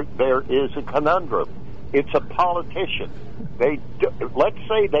here. There is a conundrum. It's a politician. Let's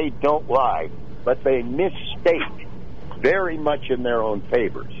say they don't lie, but they misstate very much in their own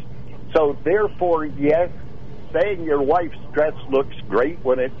favors. So, therefore, yes, saying your wife's dress looks great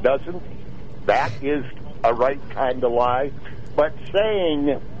when it doesn't, that is a right kind of lie. But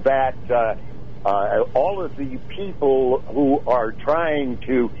saying that all of the people who are trying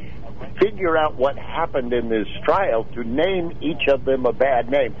to figure out what happened in this trial, to name each of them a bad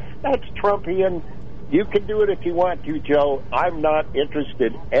name, that's Trumpian. You can do it if you want to, Joe. I'm not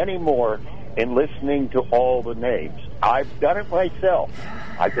interested anymore in listening to all the names. I've done it myself.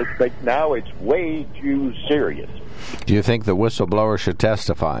 I just think now it's way too serious. Do you think the whistleblower should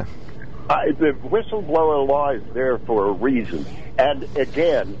testify? The whistleblower law is there for a reason. And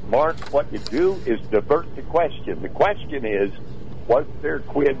again, Mark, what you do is divert the question. The question is, was there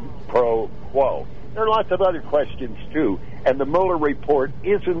quid pro quo? There are lots of other questions, too. And the Mueller report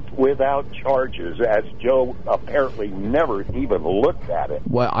isn't without charges, as Joe apparently never even looked at it.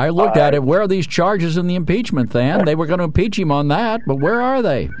 Well, I looked at it. Where are these charges in the impeachment, Than? They were going to impeach him on that, but where are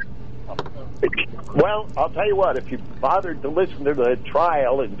they? Well, I'll tell you what. If you bothered to listen to the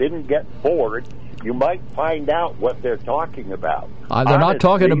trial and didn't get bored, you might find out what they're talking about. They're not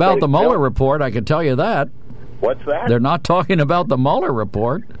talking about the Mueller report, I can tell you that. What's that? They're not talking about the Mueller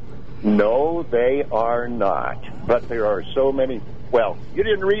report. No, they are not. But there are so many. Well, you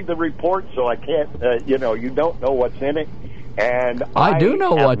didn't read the report, so I can't, you don't know what's in it. And I do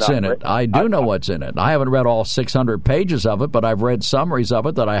know what's in it. I do know what's in it. I haven't read all 600 pages of it, but I've read summaries of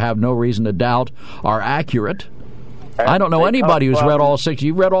it that I have no reason to doubt are accurate. I don't know anybody who's read all six.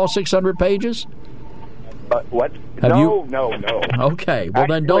 You read all 600 pages? What? No. Actually, Okay. Well,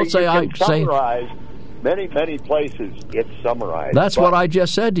 then don't say I say. Many places it's summarized. That's what I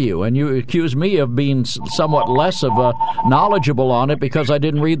just said to you, and you accuse me of being somewhat less of knowledgeable on it because I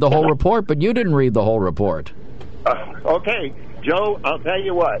didn't read the whole report, but you didn't read the whole report. Okay, Joe, I'll tell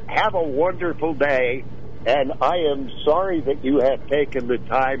you what. Have a wonderful day, and I am sorry that you have taken the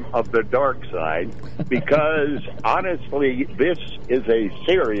time of the dark side because, honestly, this is a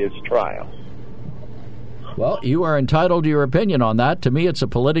serious trial. Well, you are entitled to your opinion on that. To me, it's a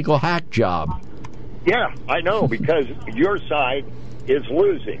political hack job. Yeah, I know, because your side is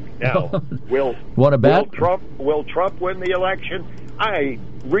losing. Now, will Trump win the election? I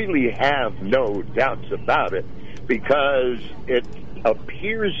really have no doubts about it, because it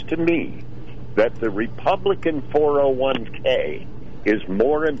appears to me that the Republican 401k is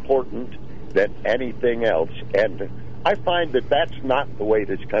more important than anything else, and I find that that's not the way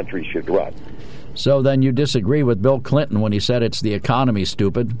this country should run. So then you disagree with Bill Clinton when he said it's the economy,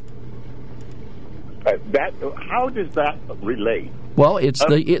 stupid? How does that relate? Well, it's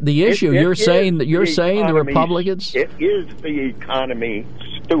the issue. You're saying the Republicans. It is the economy,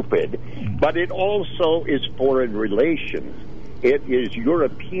 stupid, but it also is foreign relations. It is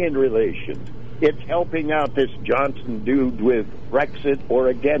European relations. It's helping out this Johnson dude with Brexit or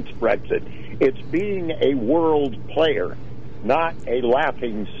against Brexit. It's being a world player, not a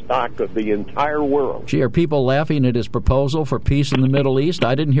laughing stock of the entire world. Gee, are people laughing at his proposal for peace in the Middle East?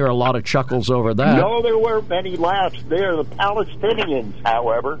 I didn't hear a lot of chuckles over that. No, there weren't many laughs there. The Palestinians,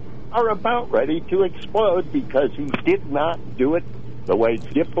 however, are about ready to explode because he did not do it the way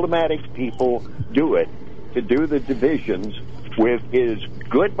diplomatic people do it, to do the divisions with his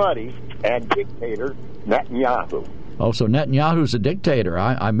good buddy and dictator, Netanyahu. Oh, so Netanyahu's a dictator.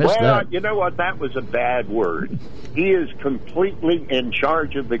 I missed that. Well, you know what? That was a bad word. He is completely in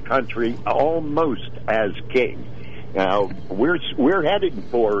charge of the country, almost as king. Now, we're heading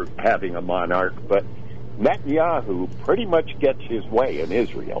for having a monarch, but Netanyahu pretty much gets his way in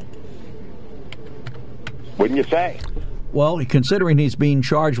Israel. Wouldn't you say? Well, considering he's being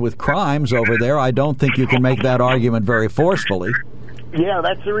charged with crimes over there, I don't think you can make that argument very forcefully. Yeah,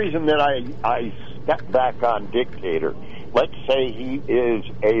 that's the reason that I step back on dictator. Let's say he is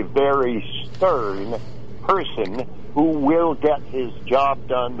a very stern person who will get his job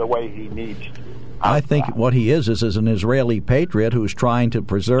done the way he needs to. I think what he is an Israeli patriot who's trying to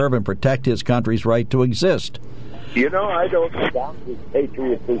preserve and protect his country's right to exist. You know, I don't doubt his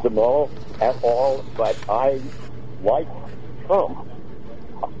patriotism at all, but I, like Trump,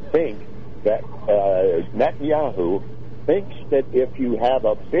 think that Netanyahu thinks that if you have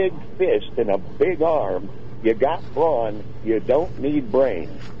a big fist and a big arm, you got brawn, you don't need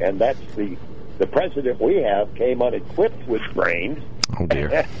brains. And that's the president we have came unequipped with brains. Oh,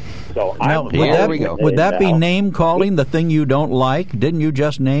 dear. So now, would that be name-calling, the thing you don't like? Didn't you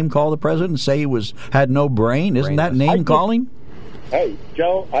just name-call the president and say he had no brain? Isn't that name-calling? Hey,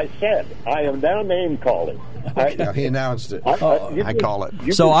 Joe, I said I am now name-calling. He announced it. I call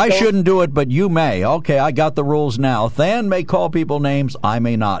it. So I shouldn't do it, but you may. Okay, I got the rules now. Than may call people names. I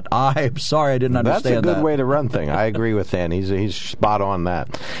may not. I'm sorry, I didn't understand that. That's a good way to run things. I agree with Than. He's spot on that.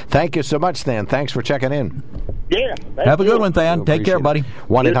 Thank you so much, Than. Thanks for checking in. Yeah. Have a good one, Than. Take care, buddy.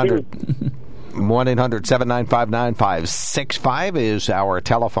 1-800-795-9565 is our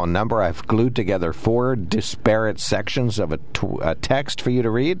telephone number. I've glued together 4 disparate sections of a text for you to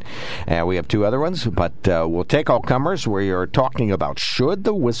read, and we have 2 other ones, but we'll take all comers. We are talking about, should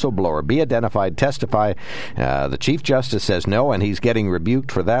the whistleblower be identified, testify? The Chief Justice says no, and he's getting rebuked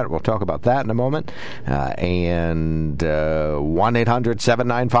for that. We'll talk about that in a moment. And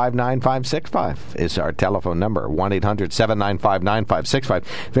 1-800-795-9565 is our telephone number. 1-800-795-9565.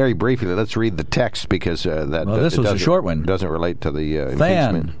 Very briefly, let's read the text, because this was a short one. Doesn't relate to the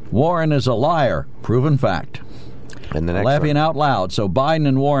impeachment. Warren is a liar. Proven fact. And the next laughing out loud. So Biden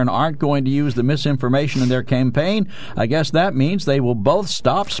and Warren aren't going to use the misinformation in their campaign. I guess that means they will both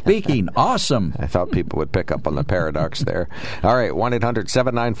stop speaking. Awesome. I thought people would pick up on the paradox there. All right,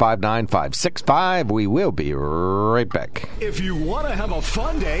 1-800-795-9565. We will be right back. If you want to have a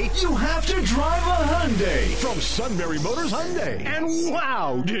fun day, you have to drive a Hyundai from Sunbury Motors Hyundai. And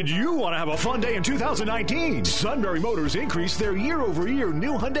wow, did you want to have a fun day in 2019? Sunbury Motors increased their year-over-year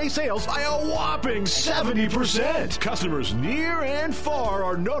new Hyundai sales by a whopping 70%. Customers near and far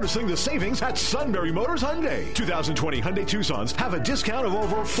are noticing the savings at Sunbury Motors Hyundai. 2020 Hyundai Tucsons have a discount of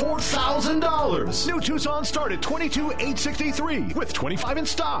over $4,000. New Tucsons start at $22,863 with 25 in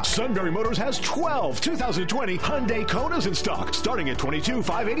stock. Sunbury Motors has 12 2020 Hyundai Konas in stock, starting at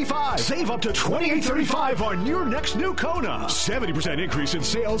 $22,585. Save up to $28,35 on your next new Kona. 70% increase in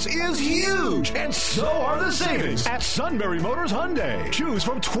sales is huge, and so are the savings at Sunbury Motors Hyundai. Choose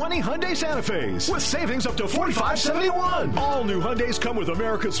from 20 Hyundai Santa Fe's with savings up to $45,771. All new Hyundais come with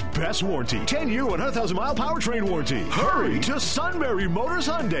America's best warranty. 10-year, 100,000-mile powertrain warranty. Hurry to Sunbury Motors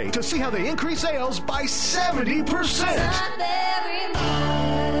Hyundai to see how they increase sales by 70%.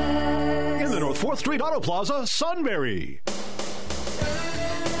 In the North 4th Street Auto Plaza, Sunbury.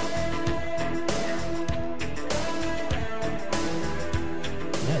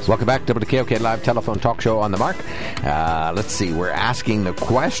 Welcome back to the KOK Live Telephone Talk Show on the Mark. Let's see, we're asking the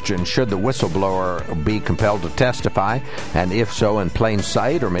question, should the whistleblower be compelled to testify? And if so, in plain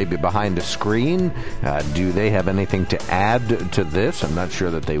sight or maybe behind a screen? Do they have anything to add to this? I'm not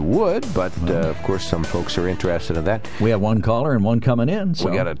sure that they would, but of course some folks are interested in that. We have one caller and one coming in. So.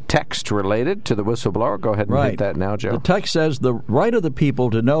 We got a text related to the whistleblower. Go ahead and hit that now, Joe. The text says, the right of the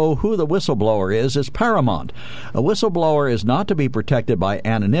people to know who the whistleblower is paramount. A whistleblower is not to be protected by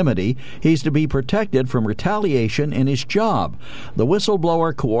anonymity. He's to be protected from retaliation in his job. The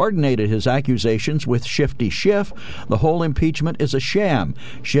whistleblower coordinated his accusations with Shifty Schiff. The whole impeachment is a sham.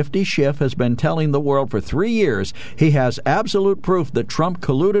 Shifty Schiff has been telling the world for 3 years he has absolute proof that Trump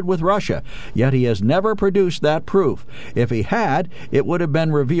colluded with Russia, yet he has never produced that proof. If he had, it would have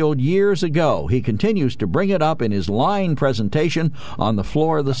been revealed years ago. He continues to bring it up in his lying presentation on the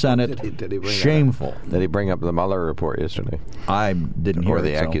floor of the Senate. Did he bring Shameful. Did he bring up the Mueller report yesterday? I didn't hear or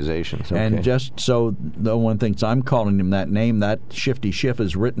the accusations. Okay. And just so no one thinks I'm calling him that name, that Shifty Schiff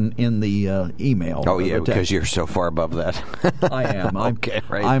is written in the email. Oh, yeah, because you're so far above that. I am. Okay,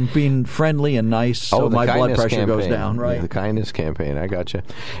 right. I'm being friendly and nice, so my blood pressure goes down. Right. Yeah, the kindness campaign. I got you.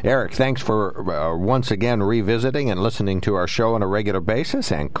 Eric, thanks for once again revisiting and listening to our show on a regular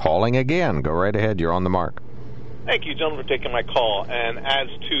basis and calling again. Go right ahead. You're on the mark. Thank you, gentlemen, for taking my call. And as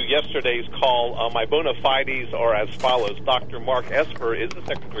to yesterday's call, my bona fides are as follows. Dr. Mark Esper is the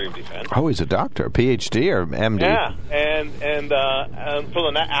Secretary of Defense. Oh, he's a doctor, PhD or MD? Yeah, and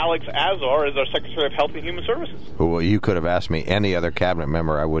for the Alex Azar is our Secretary of Health and Human Services. Well, you could have asked me any other cabinet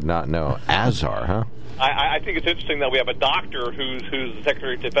member. I would not know. Azar, huh? I think it's interesting that we have a doctor who's the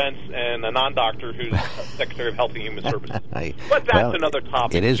Secretary of Defense and a non-doctor who's Secretary of Health and Human Services. But that's another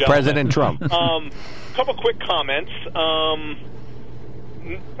topic. It is gentlemen. President Trump. Couple quick comments.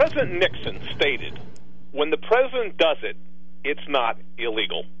 President Nixon stated, when the president does it, it's not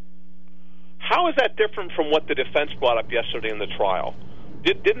illegal. How is that different from what the defense brought up yesterday in the trial?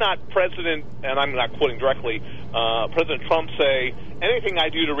 Did not President, and I'm not quoting directly, President Trump say, anything I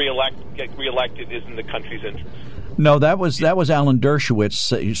do to get reelected is in the country's interest? No, that was Alan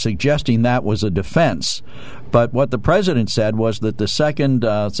Dershowitz suggesting that was a defense. But what the president said was that the Second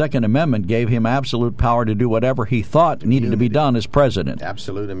Amendment gave him absolute power to do whatever he thought needed to be done as president.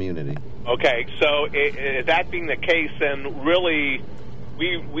 Absolute immunity. Okay, so that being the case, then really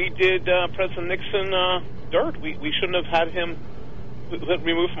we did President Nixon dirt. We shouldn't have had him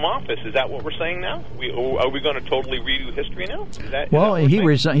removed from office. Is that what we're saying now? Are we going to totally redo history now? He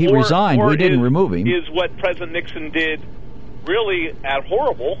resigned. We didn't remove him. Is what President Nixon did really as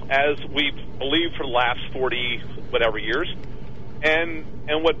horrible as we've believed for the last 40 whatever years, and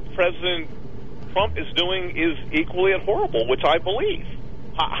what President Trump is doing is equally as horrible, which I believe.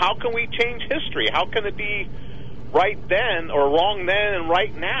 How can we change history? How can it be right then or wrong then and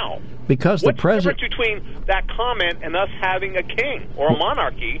right now? Because What's the president, the difference between that comment and us having a king or a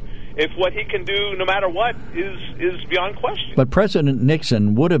monarchy if what he can do no matter what is beyond question? But President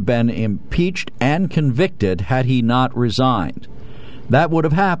Nixon would have been impeached and convicted had he not resigned. That would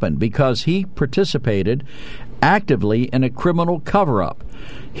have happened because he participated actively in a criminal cover-up.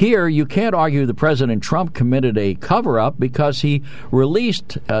 Here, you can't argue that President Trump committed a cover-up because he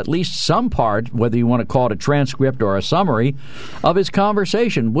released at least some part, whether you want to call it a transcript or a summary, of his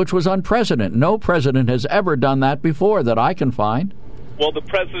conversation, which was unprecedented. No president has ever done that before that I can find. Well, the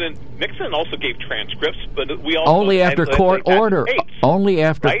President Nixon also gave transcripts, but we also only after court order. Only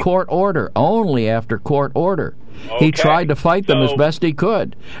after right? court order. Only after court order. Okay. He tried to fight them as best he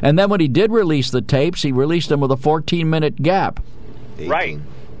could, and then when he did release the tapes, he released them with a 14-minute gap. 18. Right.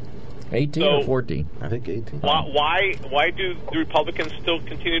 18 or 14? I think 18. Why do the Republicans still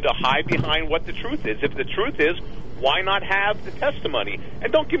continue to hide behind what the truth is? If the truth is, why not have the testimony?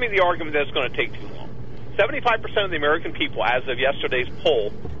 And don't give me the argument that it's going to take too long. 75% of the American people, as of yesterday's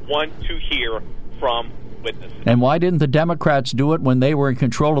poll, want to hear from witnesses. And why didn't the Democrats do it when they were in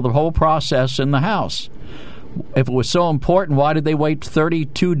control of the whole process in the House? If it was so important, why did they wait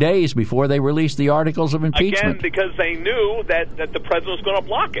 32 days before they released the articles of impeachment? Again, because they knew that the president was going to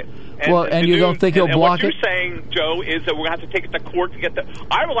block it. And you don't think he'll block it? What you're saying, Joe, is that we're going to have to take it to court to get the...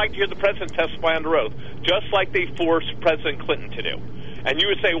 I would like to hear the president testify under oath, just like they forced President Clinton to do. And you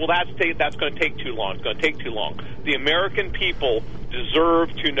would say, well, that's going to take too long. It's going to take too long. The American people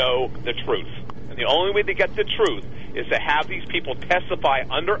deserve to know the truth. And the only way to get the truth is to have these people testify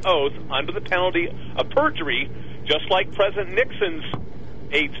under oath, under the penalty of perjury, just like President Nixon's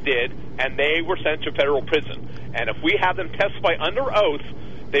aides did, and they were sent to federal prison. And if we have them testify under oath,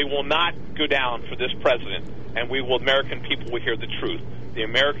 they will not go down for this president, and American people will hear the truth. The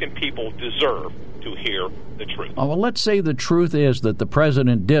American people deserve to hear the truth. Oh, well, let's say the truth is that the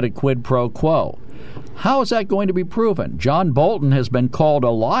president did a quid pro quo. How is that going to be proven? John Bolton has been called a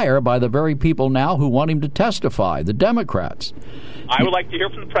liar by the very people now who want him to testify, the Democrats. I would like to hear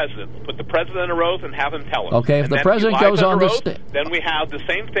from the president. Put the president under oath and have him tell us. Okay, if the president goes on the stand, then we have the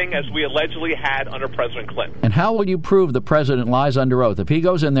same thing as we allegedly had under President Clinton. And how will you prove the president lies under oath? If he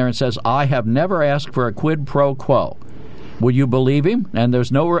goes in there and says, I have never asked for a quid pro quo, would you believe him? And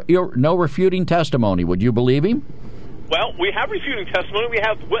there's no refuting testimony. Would you believe him? Well, we have refuting testimony. We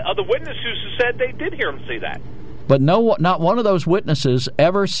have other witnesses who said they did hear him say that. But not one of those witnesses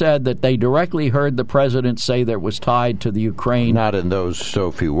ever said that they directly heard the president say that it was tied to the Ukraine. Not in those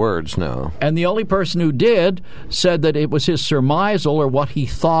so few words, no. And the only person who did said that it was his surmisal or what he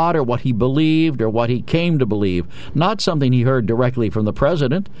thought or what he believed or what he came to believe, not something he heard directly from the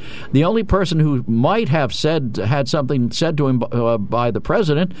president. The only person who might have had something said to him by the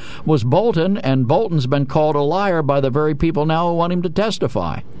president was Bolton, and Bolton's been called a liar by the very people now who want him to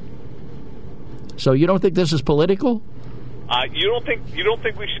testify. So you don't think this is political? You don't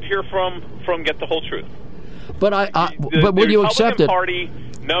think we should hear from get the whole truth? But but will you accept it? The Republican Party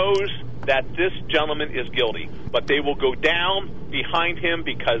knows that this gentleman is guilty, but they will go down behind him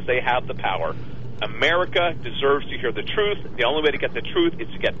because they have the power. America deserves to hear the truth. The only way to get the truth is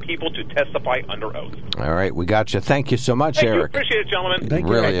to get people to testify under oath. All right, we got you. Thank you so much, Eric. Appreciate it, gentlemen. Thank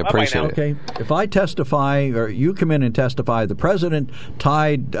you. Really appreciate it. Okay, if I testify, or you come in and testify, the president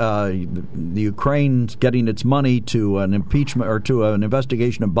tied the Ukraine's getting its money to an impeachment or to an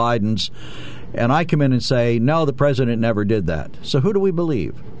investigation of Biden's, and I come in and say, no, the president never did that. So who do we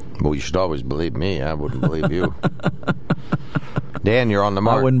believe? Well, you should always believe me. I wouldn't believe you. Dan, you're on the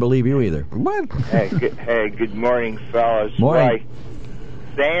mark. I wouldn't believe you either. What? Hey, good morning, fellas. Morning.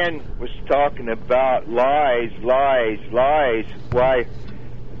 Stan was talking about lies. Why,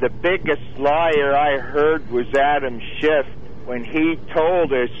 the biggest liar I heard was Adam Schiff when he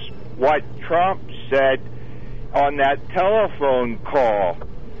told us what Trump said on that telephone call.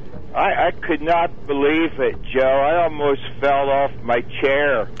 I could not believe it, Joe. I almost fell off my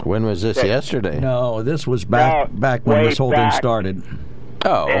chair. When was this? Yesterday? No, this was back when this whole thing started.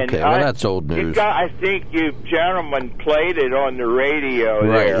 Oh, okay. Well, that's old news. I think you gentlemen played it on the radio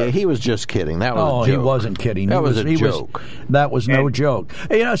there. Yeah, he was just kidding. That was a joke. He wasn't kidding. That was a joke. That was no joke.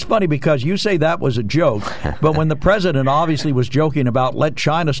 You know, it's funny because you say that was a joke, but when the president obviously was joking about let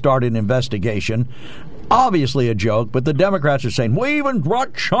China start an investigation, obviously a joke, but the Democrats are saying, we even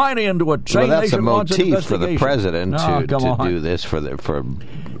brought China into it. Well, that's a motif for the president to do this for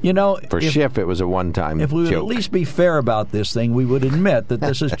Schiff. It was a one-time joke. If we would at least be fair about this thing, we would admit that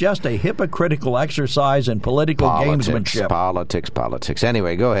this is just a hypocritical exercise in political gamesmanship. Politics.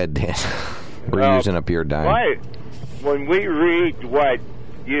 Anyway, go ahead, Dan. We're using up your time. When we read what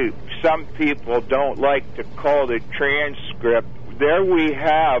some people don't like to call the transcript, there we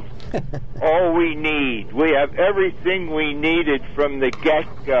have all we need. We have everything we needed from the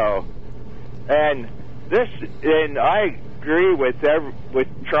get-go. And I agree with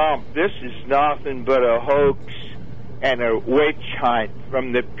Trump. This is nothing but a hoax and a witch hunt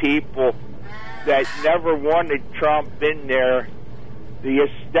from the people that never wanted Trump in there. The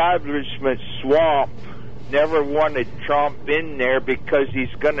establishment swamp never wanted Trump in there because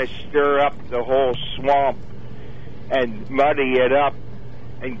he's going to stir up the whole swamp and muddy it up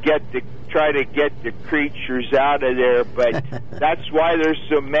and try to get the creatures out of there. But that's why they're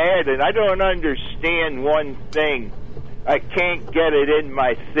so mad. And I don't understand one thing. I can't get it in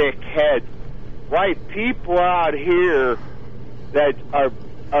my thick head. Why people out here that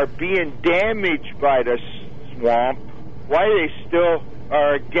are being damaged by the swamp, why they still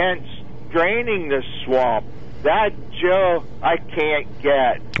are against draining the swamp. That, Joe, I can't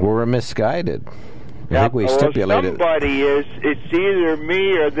get. We're misguided. I think we stipulated. Somebody is. It's either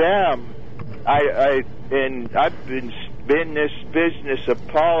me or them. I've been in this business of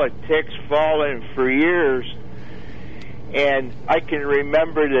politics following for years, and I can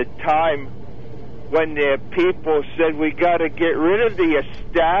remember the time when the people said we got to get rid of the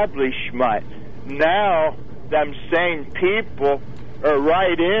establishment. Now, them same people are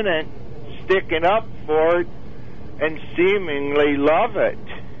right in it, sticking up for it, and seemingly love it.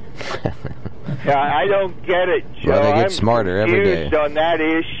 I don't get it, Joe. Well, they get smarter every day. I'm confused on that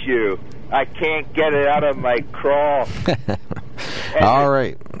issue. I can't get it out of my craw. All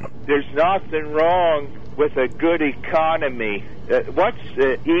right. There's nothing wrong with a good economy. what's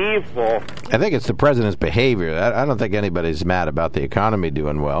evil? I think it's the president's behavior. I don't think anybody's mad about the economy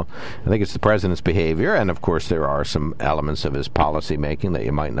doing well. I think it's the president's behavior, and of course there are some elements of his policy making that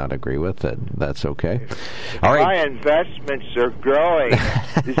you might not agree with. That's okay. All right. My investments are growing.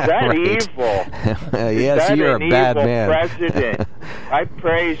 Is that Right. evil? Yes, Is you're that a bad evil man. president? I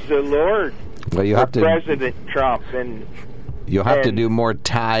praise the Lord Well, you for have to. President Trump, and You'll have to and- do more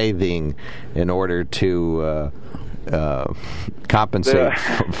tithing in order to compensate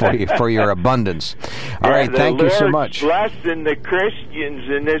for your abundance. All right, thank you so much. Blessing the Christians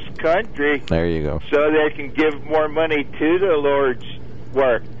in this country. There you go. So they can give more money to the Lord's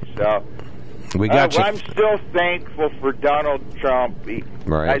work. So We got you. I'm still thankful for Donald Trump.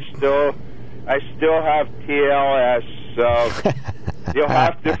 Right. I still have TLS, so you'll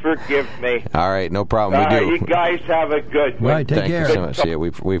have to forgive me. All right, no problem. We do. You guys have a good one. Right, take Thank care. you so much. Yeah,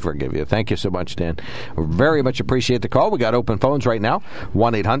 we forgive you. Thank you so much, Dan. We very much appreciate the call. We got open phones right now.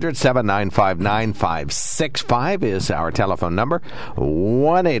 1-800-795-9565 is our telephone number.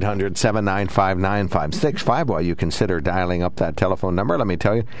 1-800-795-9565. While you consider dialing up that telephone number, let me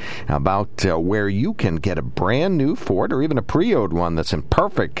tell you about where you can get a brand new Ford or even a pre-owned one that's in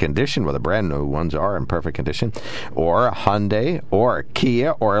perfect condition. Well, the brand new ones are in perfect condition. Or a Hyundai or a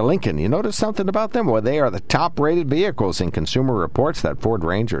Kia or a Lincoln. You notice something about them? Well, they are the top-rated vehicles in Consumer Reports. That Ford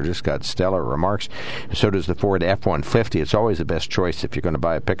Ranger just got stellar remarks. So does the Ford F-150. It's always the best choice if you're going to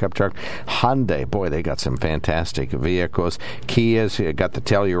buy a pickup truck. Hyundai, boy, they got some fantastic vehicles. Kia's got the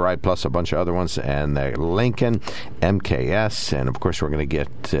Telluride plus a bunch of other ones. And the Lincoln, MKS. And, of course, we're going to get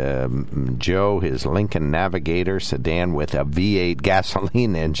Joe, his Lincoln Navigator sedan with a V8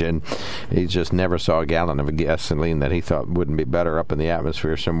 gasoline engine. He just never saw a gallon of gasoline that he thought wouldn't be better up in the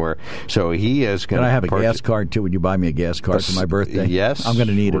atmosphere somewhere. So he is going to... Can I have a gas card, too? Would you buy me a gas card for my birthday? Yes. I'm going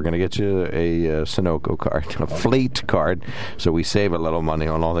to need We're it. going to get you a Sunoco card, a fleet card, so we save a little money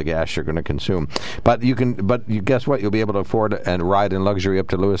on all the gas you're going to consume. But you guess what? You'll be able to afford and ride in luxury up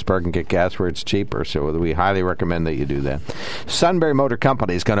to Lewisburg and get gas where it's cheaper. So we highly recommend that you do that. Sunbury Motor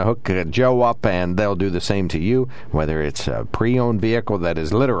Company is going to hook Joe up, and they'll do the same to you, whether it's a pre-owned vehicle that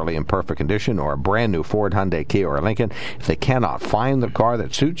is literally in perfect condition or a brand new Ford, Hyundai, Kia, or Lincoln. If they cannot find the car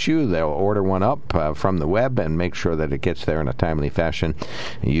that suits you, they'll order one up from the web and make sure that it gets there in a timely fashion.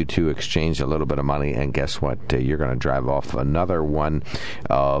 You two exchange a little bit of money, and guess what? You're going to drive off another one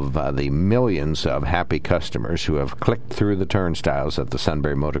of the millions of happy customers who have clicked through the turnstiles at the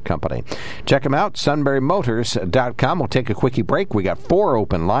Sunbury Motor Company. Check them out, sunburymotors.com. We'll take a quickie break. We got 4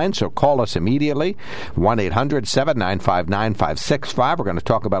 open lines, so call us immediately. 1-800-795-9565. We're going to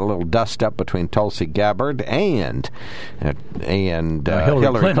talk about a little dust-up between Tulsi Gabbard and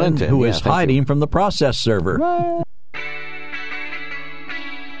Hillary Clinton, who is hiding from the process server.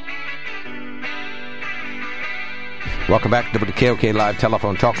 Welcome back to the KOK Live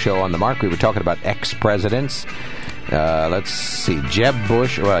Telephone Talk Show on the Mark. We were talking about ex-presidents. Let's see, Jeb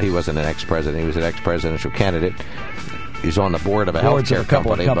Bush. Well, he wasn't an ex-president. He was an ex-presidential candidate. He's on the board of a healthcare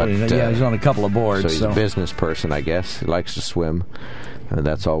company. But, he's on a couple of boards. So he's a business person, I guess. He likes to swim.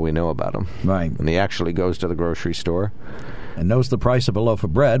 That's all we know about him. Right. And he actually goes to the grocery store. And knows the price of a loaf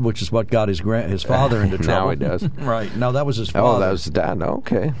of bread, which is what got his father into trouble. Now he does. Right. No, that was his father. Oh, that was his dad.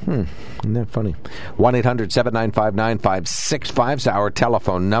 Okay. Isn't that funny? 1-800-795-9565 is our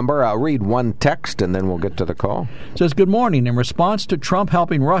telephone number. I'll read one text, and then we'll get to the call. It says, good morning. In response to Trump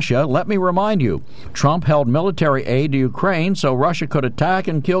helping Russia, let me remind you, Trump held military aid to Ukraine so Russia could attack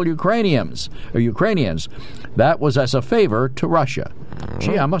and kill Ukrainians. That was as a favor to Russia.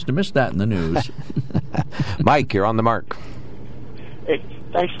 Gee, I must have missed that in the news. Mike, you're on the mark. Hey,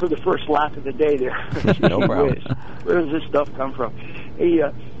 thanks for the first laugh of the day there. No problem. Where does this stuff come from? Hey,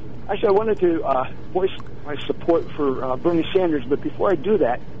 actually, I wanted to voice my support for Bernie Sanders, but before I do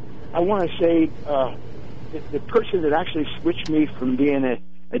that, I want to say the person that actually switched me from being a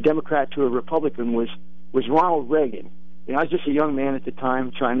Democrat to a Republican was Ronald Reagan. You know, I was just a young man at the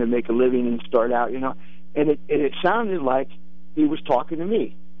time trying to make a living and start out, and it sounded like he was talking to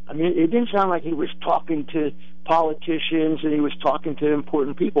me. I mean, it didn't sound like he was talking to politicians and he was talking to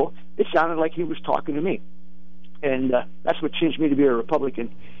important people. It sounded like he was talking to me. And that's what changed me to be a Republican.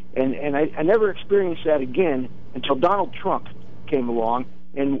 And I never experienced that again until Donald Trump came along.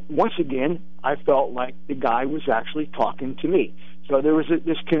 And once again, I felt like the guy was actually talking to me. So there was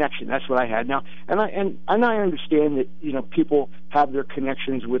this connection. That's what I had now. And I understand that, people have their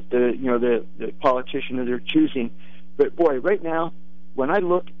connections with the politician that they're choosing. But boy, right now, when I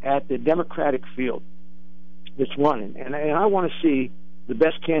look at the Democratic field that's running, and I want to see the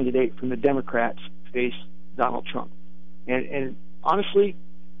best candidate from the Democrats face Donald Trump. And honestly,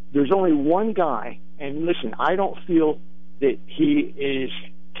 there's only one guy, and listen, I don't feel that he is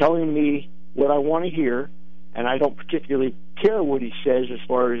telling me what I want to hear, and I don't particularly care what he says as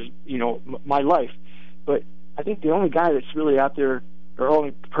far as, my life. But I think the only guy that's really out there, or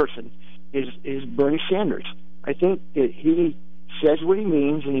only person, is Bernie Sanders. I think that he says what he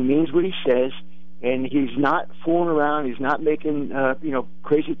means, and he means what he says, and he's not fooling around. He's not making,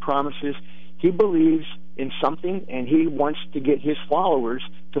 crazy promises. He believes in something, and he wants to get his followers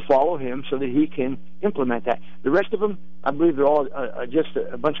to follow him so that he can implement that. The rest of them, I believe they're all just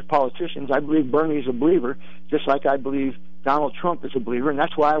a bunch of politicians. I believe Bernie is a believer, just like I believe Donald Trump is a believer, and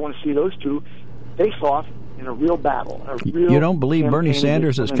that's why I want to see those two face off in a real battle. You don't believe Bernie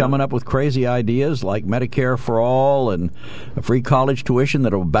Sanders is coming up with crazy ideas like Medicare for all and a free college tuition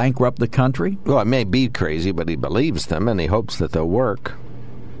that will bankrupt the country? Well, it may be crazy, but he believes them, and he hopes that they'll work.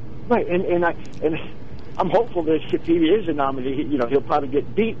 Right, and I'm hopeful that if he is a nominee, he'll probably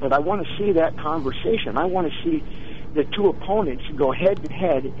get beat, but I want to see that conversation. I want to see the two opponents go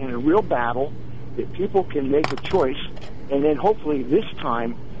head-to-head in a real battle, that people can make a choice, and then hopefully this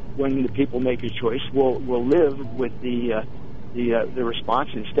time, when the people make a choice, we'll live with the response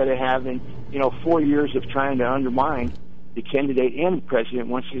instead of having 4 years of trying to undermine the candidate and the president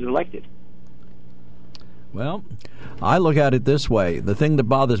once he's elected. Well, I look at it this way. The thing that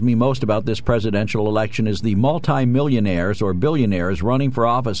bothers me most about this presidential election is the multimillionaires or billionaires running for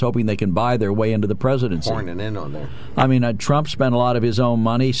office hoping they can buy their way into the presidency. Horning in on there. I mean, Trump spent a lot of his own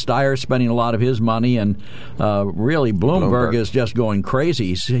money. Steyer's spending a lot of his money. And really, Bloomberg is just going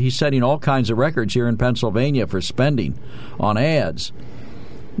crazy. He's setting all kinds of records here in Pennsylvania for spending on ads.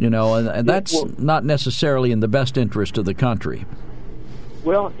 And that's not necessarily in the best interest of the country.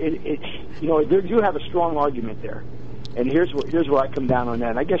 Well, they do have a strong argument there, and here's where I come down on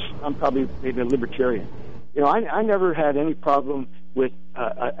that. I guess I'm probably maybe a libertarian. I never had any problem with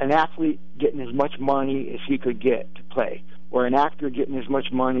an athlete getting as much money as he could get to play, or an actor getting as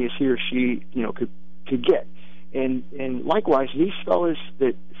much money as he or she could get. And likewise, these fellas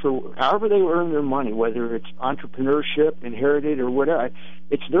that for however they earn their money, whether it's entrepreneurship, inherited, or whatever,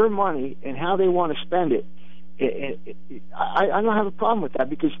 it's their money and how they want to spend it. I don't have a problem with that,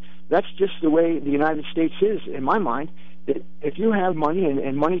 because that's just the way the United States is, in my mind, that if you have money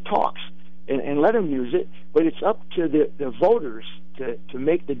and money talks, and let them use it, but it's up to the voters to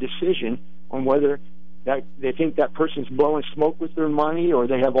make the decision on whether that they think that person's blowing smoke with their money, or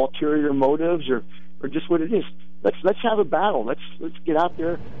they have ulterior motives, or just what it is. Let's have a battle. Let's get out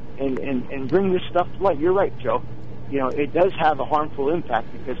there and bring this stuff to light. You're right, Joe. It does have a harmful impact,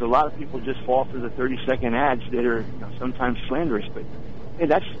 because a lot of people just fall for the 30-second ads that are sometimes slanderous. But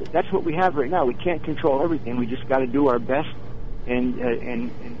that's what we have right now. We can't control everything. We just got to do our best and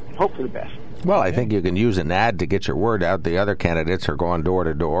hope for the best. Well, I think you can use an ad to get your word out. The other candidates are going door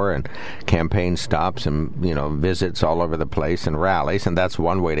to door, and campaign stops and visits all over the place and rallies, and that's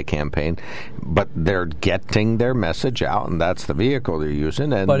one way to campaign. But they're getting their message out, and that's the vehicle they're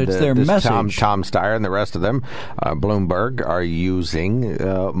using. And but it's their message. Tom Steyer and the rest of them, Bloomberg, are using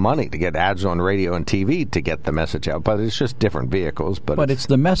money to get ads on radio and TV to get the message out. But it's just different vehicles. But it's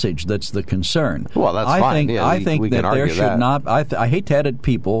the message that's the concern. Well, that's fine. I think that there should not. I hate to edit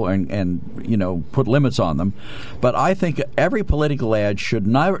people and put limits on them, but I think every political ad should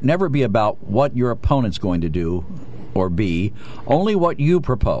never be about what your opponent's going to do or be, only what you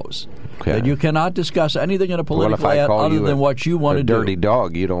propose. Okay. That you cannot discuss anything in a political ad other than what you want to do. A dirty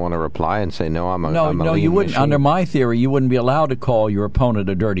dog, you don't want to reply and say, no, I'm a No, you wouldn't. Machine. Under my theory, you wouldn't be allowed to call your opponent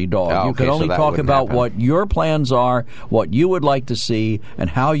a dirty dog. You could only talk about what your plans are, what you would like to see, and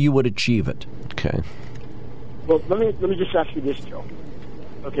how you would achieve it. Okay. Well, let me just ask you this, Joe.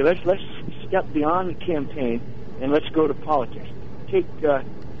 Okay, let's step beyond the campaign and let's go to politics. Take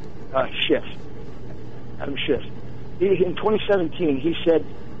Schiff, Adam Schiff. In 2017, he said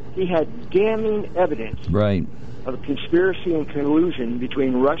he had damning evidence of a conspiracy and collusion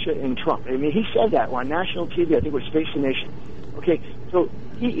between Russia and Trump. I mean, he said that on national TV. I think it was Face the Nation. Okay, so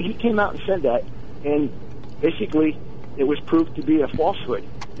he came out and said that, and basically it was proved to be a falsehood.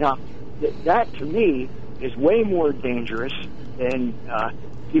 Now, that to me is way more dangerous than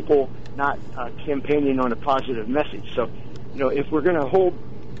people not campaigning on a positive message. So, if we're going to hold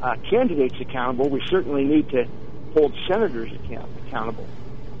candidates accountable, we certainly need to hold senators accountable.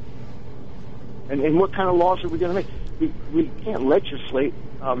 And what kind of laws are we going to make? We can't legislate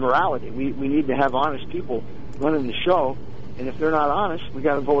morality. We need to have honest people running the show, and if they're not honest, we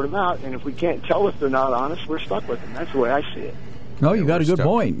got to vote them out. And if we can't tell if they're not honest, we're stuck with them. That's the way I see it. No, you got a good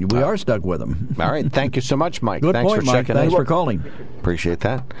point. We are stuck with them. All right. Thank you so much, Mike. Good Thanks point, for Mike. checking Thanks in. for calling. Appreciate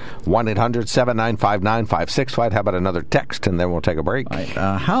that. 1-800-795-9565. How about another text, and then we'll take a break. Right.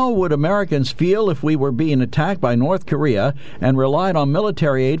 How would Americans feel if we were being attacked by North Korea and relied on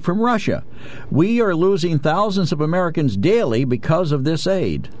military aid from Russia? We are losing thousands of Americans daily because of this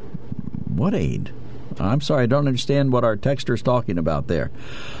aid. What aid? I'm sorry, I don't understand what our texter's talking about there.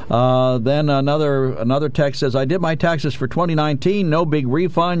 Then another text says, I did my taxes for 2019. No big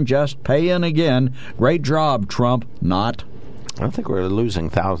refund, just paying again. Great job, Trump. Not. I don't think we're losing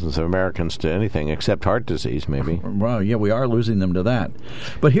thousands of Americans to anything except heart disease, maybe. Well, yeah, we are losing them to that.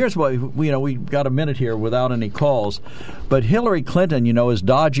 But here's what, we've got a minute here without any calls. But Hillary Clinton, is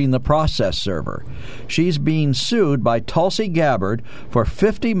dodging the process server. She's being sued by Tulsi Gabbard for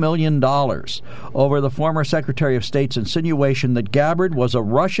 $50 million over the former Secretary of State's insinuation that Gabbard was a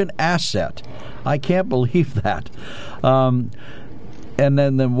Russian asset. I can't believe that. And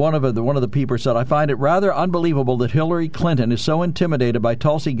then one of the people said, I find it rather unbelievable that Hillary Clinton is so intimidated by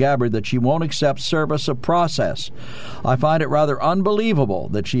Tulsi Gabbard that she won't accept service of process. I find it rather unbelievable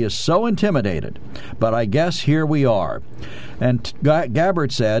that she is so intimidated. But I guess here we are. And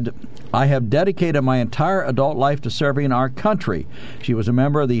Gabbard said, I have dedicated my entire adult life to serving our country. She was a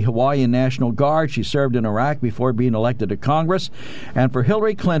member of the Hawaiian National Guard. She served in Iraq before being elected to Congress. And for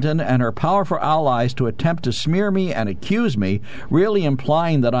Hillary Clinton and her powerful allies to attempt to smear me and accuse me, really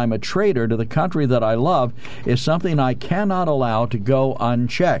implying that I'm a traitor to the country that I love, is something I cannot allow to go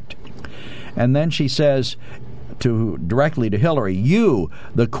unchecked. And then she says, directly to Hillary, you,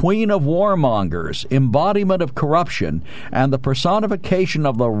 the queen of warmongers, embodiment of corruption, and the personification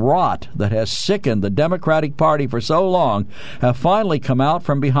of the rot that has sickened the Democratic Party for so long, have finally come out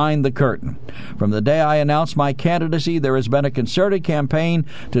from behind the curtain. From the day I announced my candidacy, there has been a concerted campaign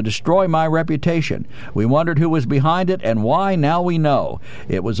to destroy my reputation. We wondered who was behind it and why. Now we know.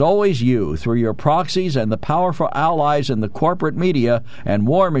 It was always you, through your proxies and the powerful allies in the corporate media and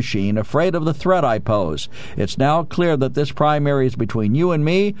war machine, afraid of the threat I pose. It's now clear that this primary is between you and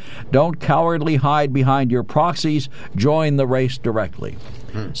me. Don't cowardly hide behind your proxies. Join the race directly.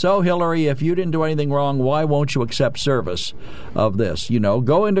 So, Hillary, if you didn't do anything wrong, why won't you accept service of this?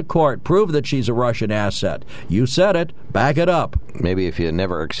 Go into court, prove that she's a Russian asset. You said it. Back it up. Maybe if you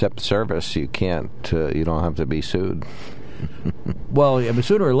never accept service, you can't. You don't have to be sued. Well,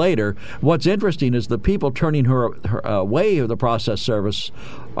 sooner or later, what's interesting is the people turning her away of the process service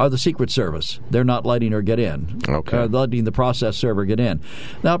are the Secret Service. They're not letting her get in. Okay. Letting the process server get in.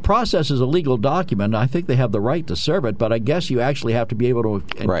 Now, process is a legal document. I think they have the right to serve it, but I guess you actually have to be able to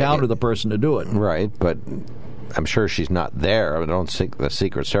encounter the person to do it. Right, but I'm sure she's not there. I don't think the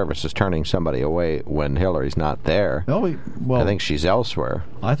Secret Service is turning somebody away when Hillary's not there. Oh, well, I think she's elsewhere.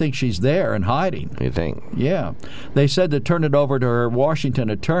 I think she's there and hiding. You think? Yeah. They said to turn it over to her Washington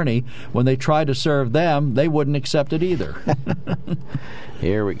attorney. When they tried to serve them, they wouldn't accept it either.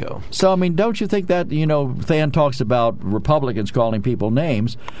 Here we go. So, don't you think that, Than talks about Republicans calling people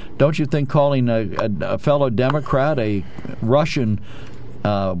names. Don't you think calling a fellow Democrat a Russian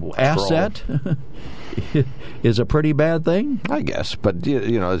asset is a pretty bad thing? I guess, but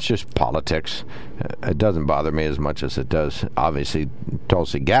it's just politics. It doesn't bother me as much as it does, obviously,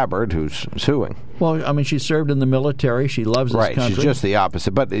 Tulsi Gabbard, who's suing. Well, she served in the military. She loves this country. Right, she's just the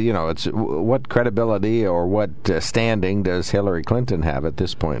opposite. But, it's what credibility or what standing does Hillary Clinton have at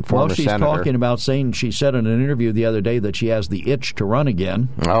this point? Former she's senator. Talking about saying, she said in an interview the other day that she has the itch to run again.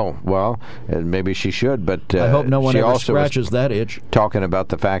 Oh, well, maybe she should, but I hope no one ever scratches that itch. Talking about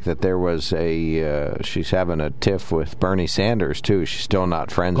the fact that there was she's having a tiff with Bernie Sanders, too. She's still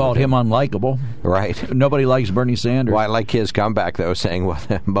not friends with him. Called him unlikable. Right. Nobody likes Bernie Sanders. Well, I like his comeback, though, saying, well,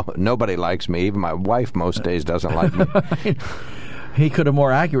 nobody likes me. Even my wife most days doesn't like me. He could have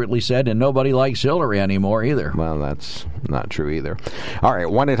more accurately said, and nobody likes Hillary anymore either. Well, that's not true either. All right,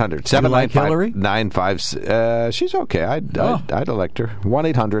 1-800-795-95... she's okay. I'd elect her.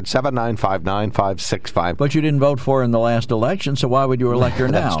 1-800-795-9565. But you didn't vote for her in the last election, so why would you elect her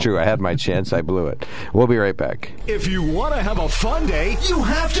now? That's true. I had my chance. I blew it. We'll be right back. If you want to have a fun day, you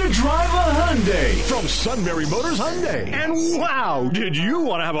have to drive a Hyundai from Sunbury Motors Hyundai. And wow, did you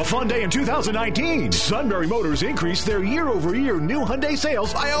want to have a fun day in 2019? Sunbury Motors increased their year-over-year new Hyundai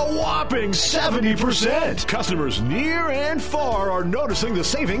sales by a whopping 70%. Customers near and far are noticing the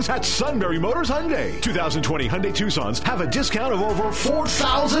savings at Sunbury Motors Hyundai. 2020 Hyundai Tucsons have a discount of over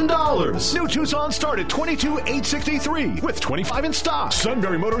 $4,000. New Tucsons start at $22,863 with 25 in stock.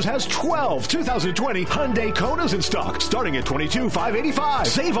 Sunbury Motors has 12 2020 Hyundai Konas in stock starting at $22,585.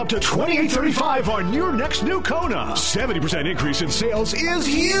 Save up to $28,35 on your next new Kona. 70% increase in sales is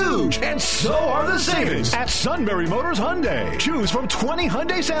huge, and so are the savings at Sunbury Motors Hyundai. Choose from 20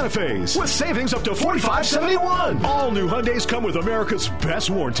 Hyundai Santa Fe's with savings up to $45.71. All new Hyundais come with America's best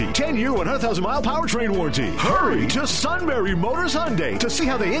warranty. 10-year, 100,000-mile powertrain warranty. Hurry to Sunbury Motors Hyundai to see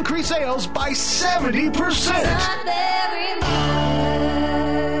how they increase sales by 70%.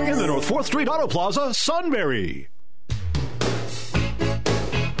 In the North 4th Street Auto Plaza, Sunbury.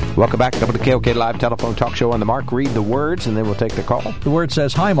 Welcome back to WKOK Live Telephone Talk Show on the Mark. Read the words, and then we'll take the call. The word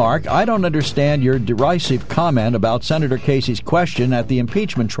says, "Hi, Mark. I don't understand your derisive comment about Senator Casey's question at the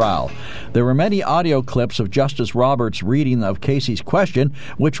impeachment trial. There were many audio clips of Justice Roberts' reading of Casey's question,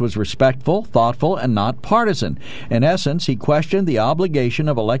 which was respectful, thoughtful, and not partisan. In essence, he questioned the obligation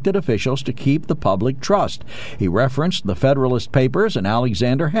of elected officials to keep the public trust. He referenced the Federalist Papers and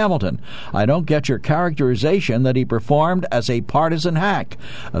Alexander Hamilton. I don't get your characterization that he performed as a partisan hack.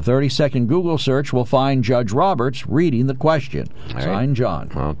 A 30-second Google search will find Judge Roberts reading the question." All Signed, right.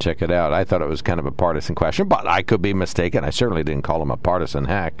 John. Well, check it out. I thought it was kind of a partisan question, but I could be mistaken. I certainly didn't call him a partisan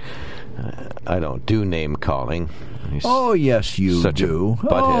hack. I don't do name calling. Oh, yes, you such do. A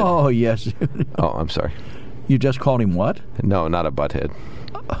butthead. Oh, yes. Oh, I'm sorry. You just called him what? No, not a butthead.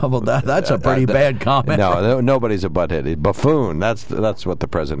 Well, that's a pretty bad comment. No, nobody's a butthead. He's buffoon. That's what the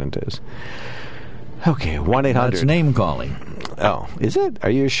president is. Okay, 1-800. That's name calling. Oh, is it? Are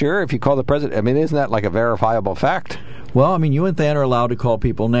you sure? If you call the president, I mean, isn't that like a verifiable fact? Well, I mean, you and Than are allowed to call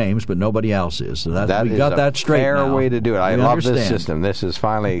people names, but nobody else is. So we got that straight fair now. Way to do it. I love understand. this system. This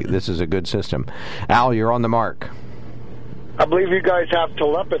is a good system. Al, you're on the mark. I believe you guys have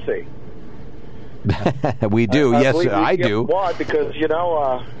telepathy. We do. Yes, I do. Why? Because,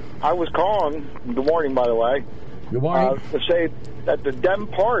 I was calling, good morning, by the way, good morning, to say that the Dem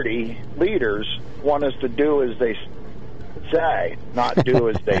Party leaders want us to do as they say, not do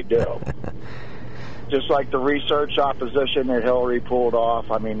as they do. Just like the research opposition that Hillary pulled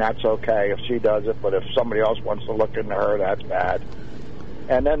off, I mean, that's okay if she does it, but if somebody else wants to look into her, that's bad.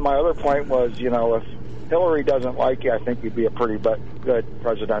 And then my other point was, if Hillary doesn't like you, I think you'd be a pretty good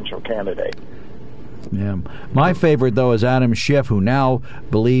presidential candidate. Yeah. My favorite, though, is Adam Schiff, who now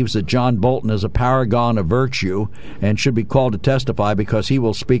believes that John Bolton is a paragon of virtue and should be called to testify because he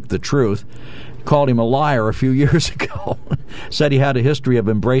will speak the truth. Called him a liar a few years ago. Said he had a history of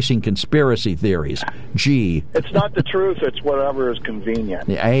embracing conspiracy theories. Gee. It's not the truth. It's whatever is convenient.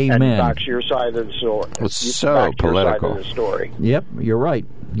 Yeah, amen. And backs your side of the story. It's so political. Your side of the story. Yep, you're right.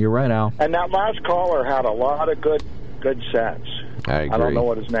 You're right, Al. And that last caller had a lot of good sense. I agree. I don't know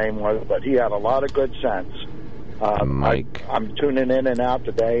what his name was, but he had a lot of good sense. Mike. I'm tuning in and out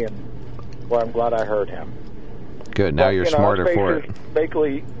today, and I'm glad I heard him. Good. Now you're smarter for it.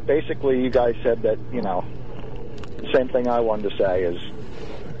 Basically, you guys said that, the same thing I wanted to say is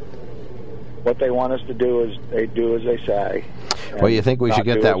what they want us to do is they do as they say. Well, you think we should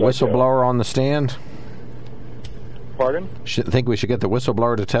get that whistleblower on the stand? Pardon? Think we should get the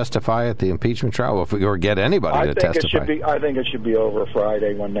whistleblower to testify at the impeachment trial? Well, if we or get anybody to testify. I think it should be over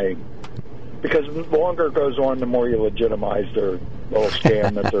Friday because the longer it goes on, the more you legitimize their little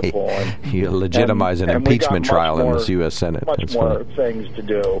scam that they're pulling. You legitimize an impeachment trial in the U.S. Senate. Much more things to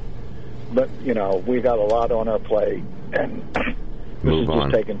do. But, we got a lot on our plate, and this is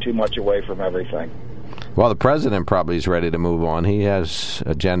just taking too much away from everything. Well, the president probably is ready to move on. He has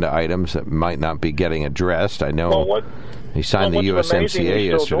agenda items that might not be getting addressed. I know he signed the USMCA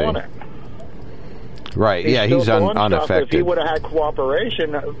yesterday. Right, he's unaffected. If he would have had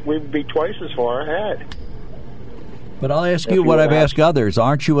cooperation, we'd be twice as far ahead. But I'll ask you what I've asked others.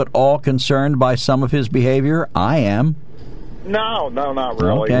 Aren't you at all concerned by some of his behavior? I am. No, not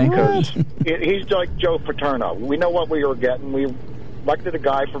really. Okay. Because he's like Joe Paterno. We know what we were getting. We elected a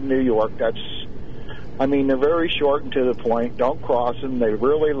guy from New York they're very short and to the point. Don't cross them. They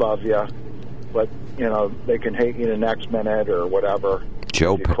really love you. But, they can hate you the next minute or whatever.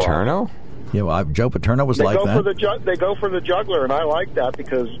 Joe Paterno? Yeah, well, Joe Paterno was like that. They go for the juggler, and I like that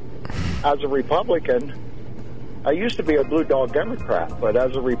because as a Republican, I used to be a blue dog Democrat, but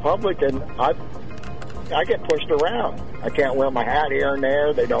as a Republican, I get pushed around. I can't wear my hat here and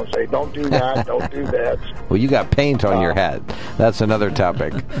there. They don't say, don't do that, don't do that. Well, you got paint on your hat. That's another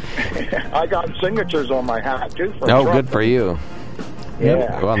topic. I got signatures on my hat, too. Good for you.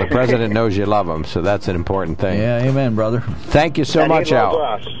 Yeah. Well, the president knows you love him, so that's an important thing. Yeah, amen, brother. Thank you so much, Al.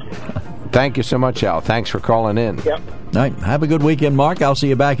 Us. Thank you so much, Al. Thanks for calling in. Yep. All right. Have a good weekend, Mark. I'll see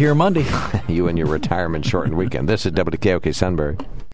you back here Monday. You and your retirement shortened weekend. This is WKOK Sunbury.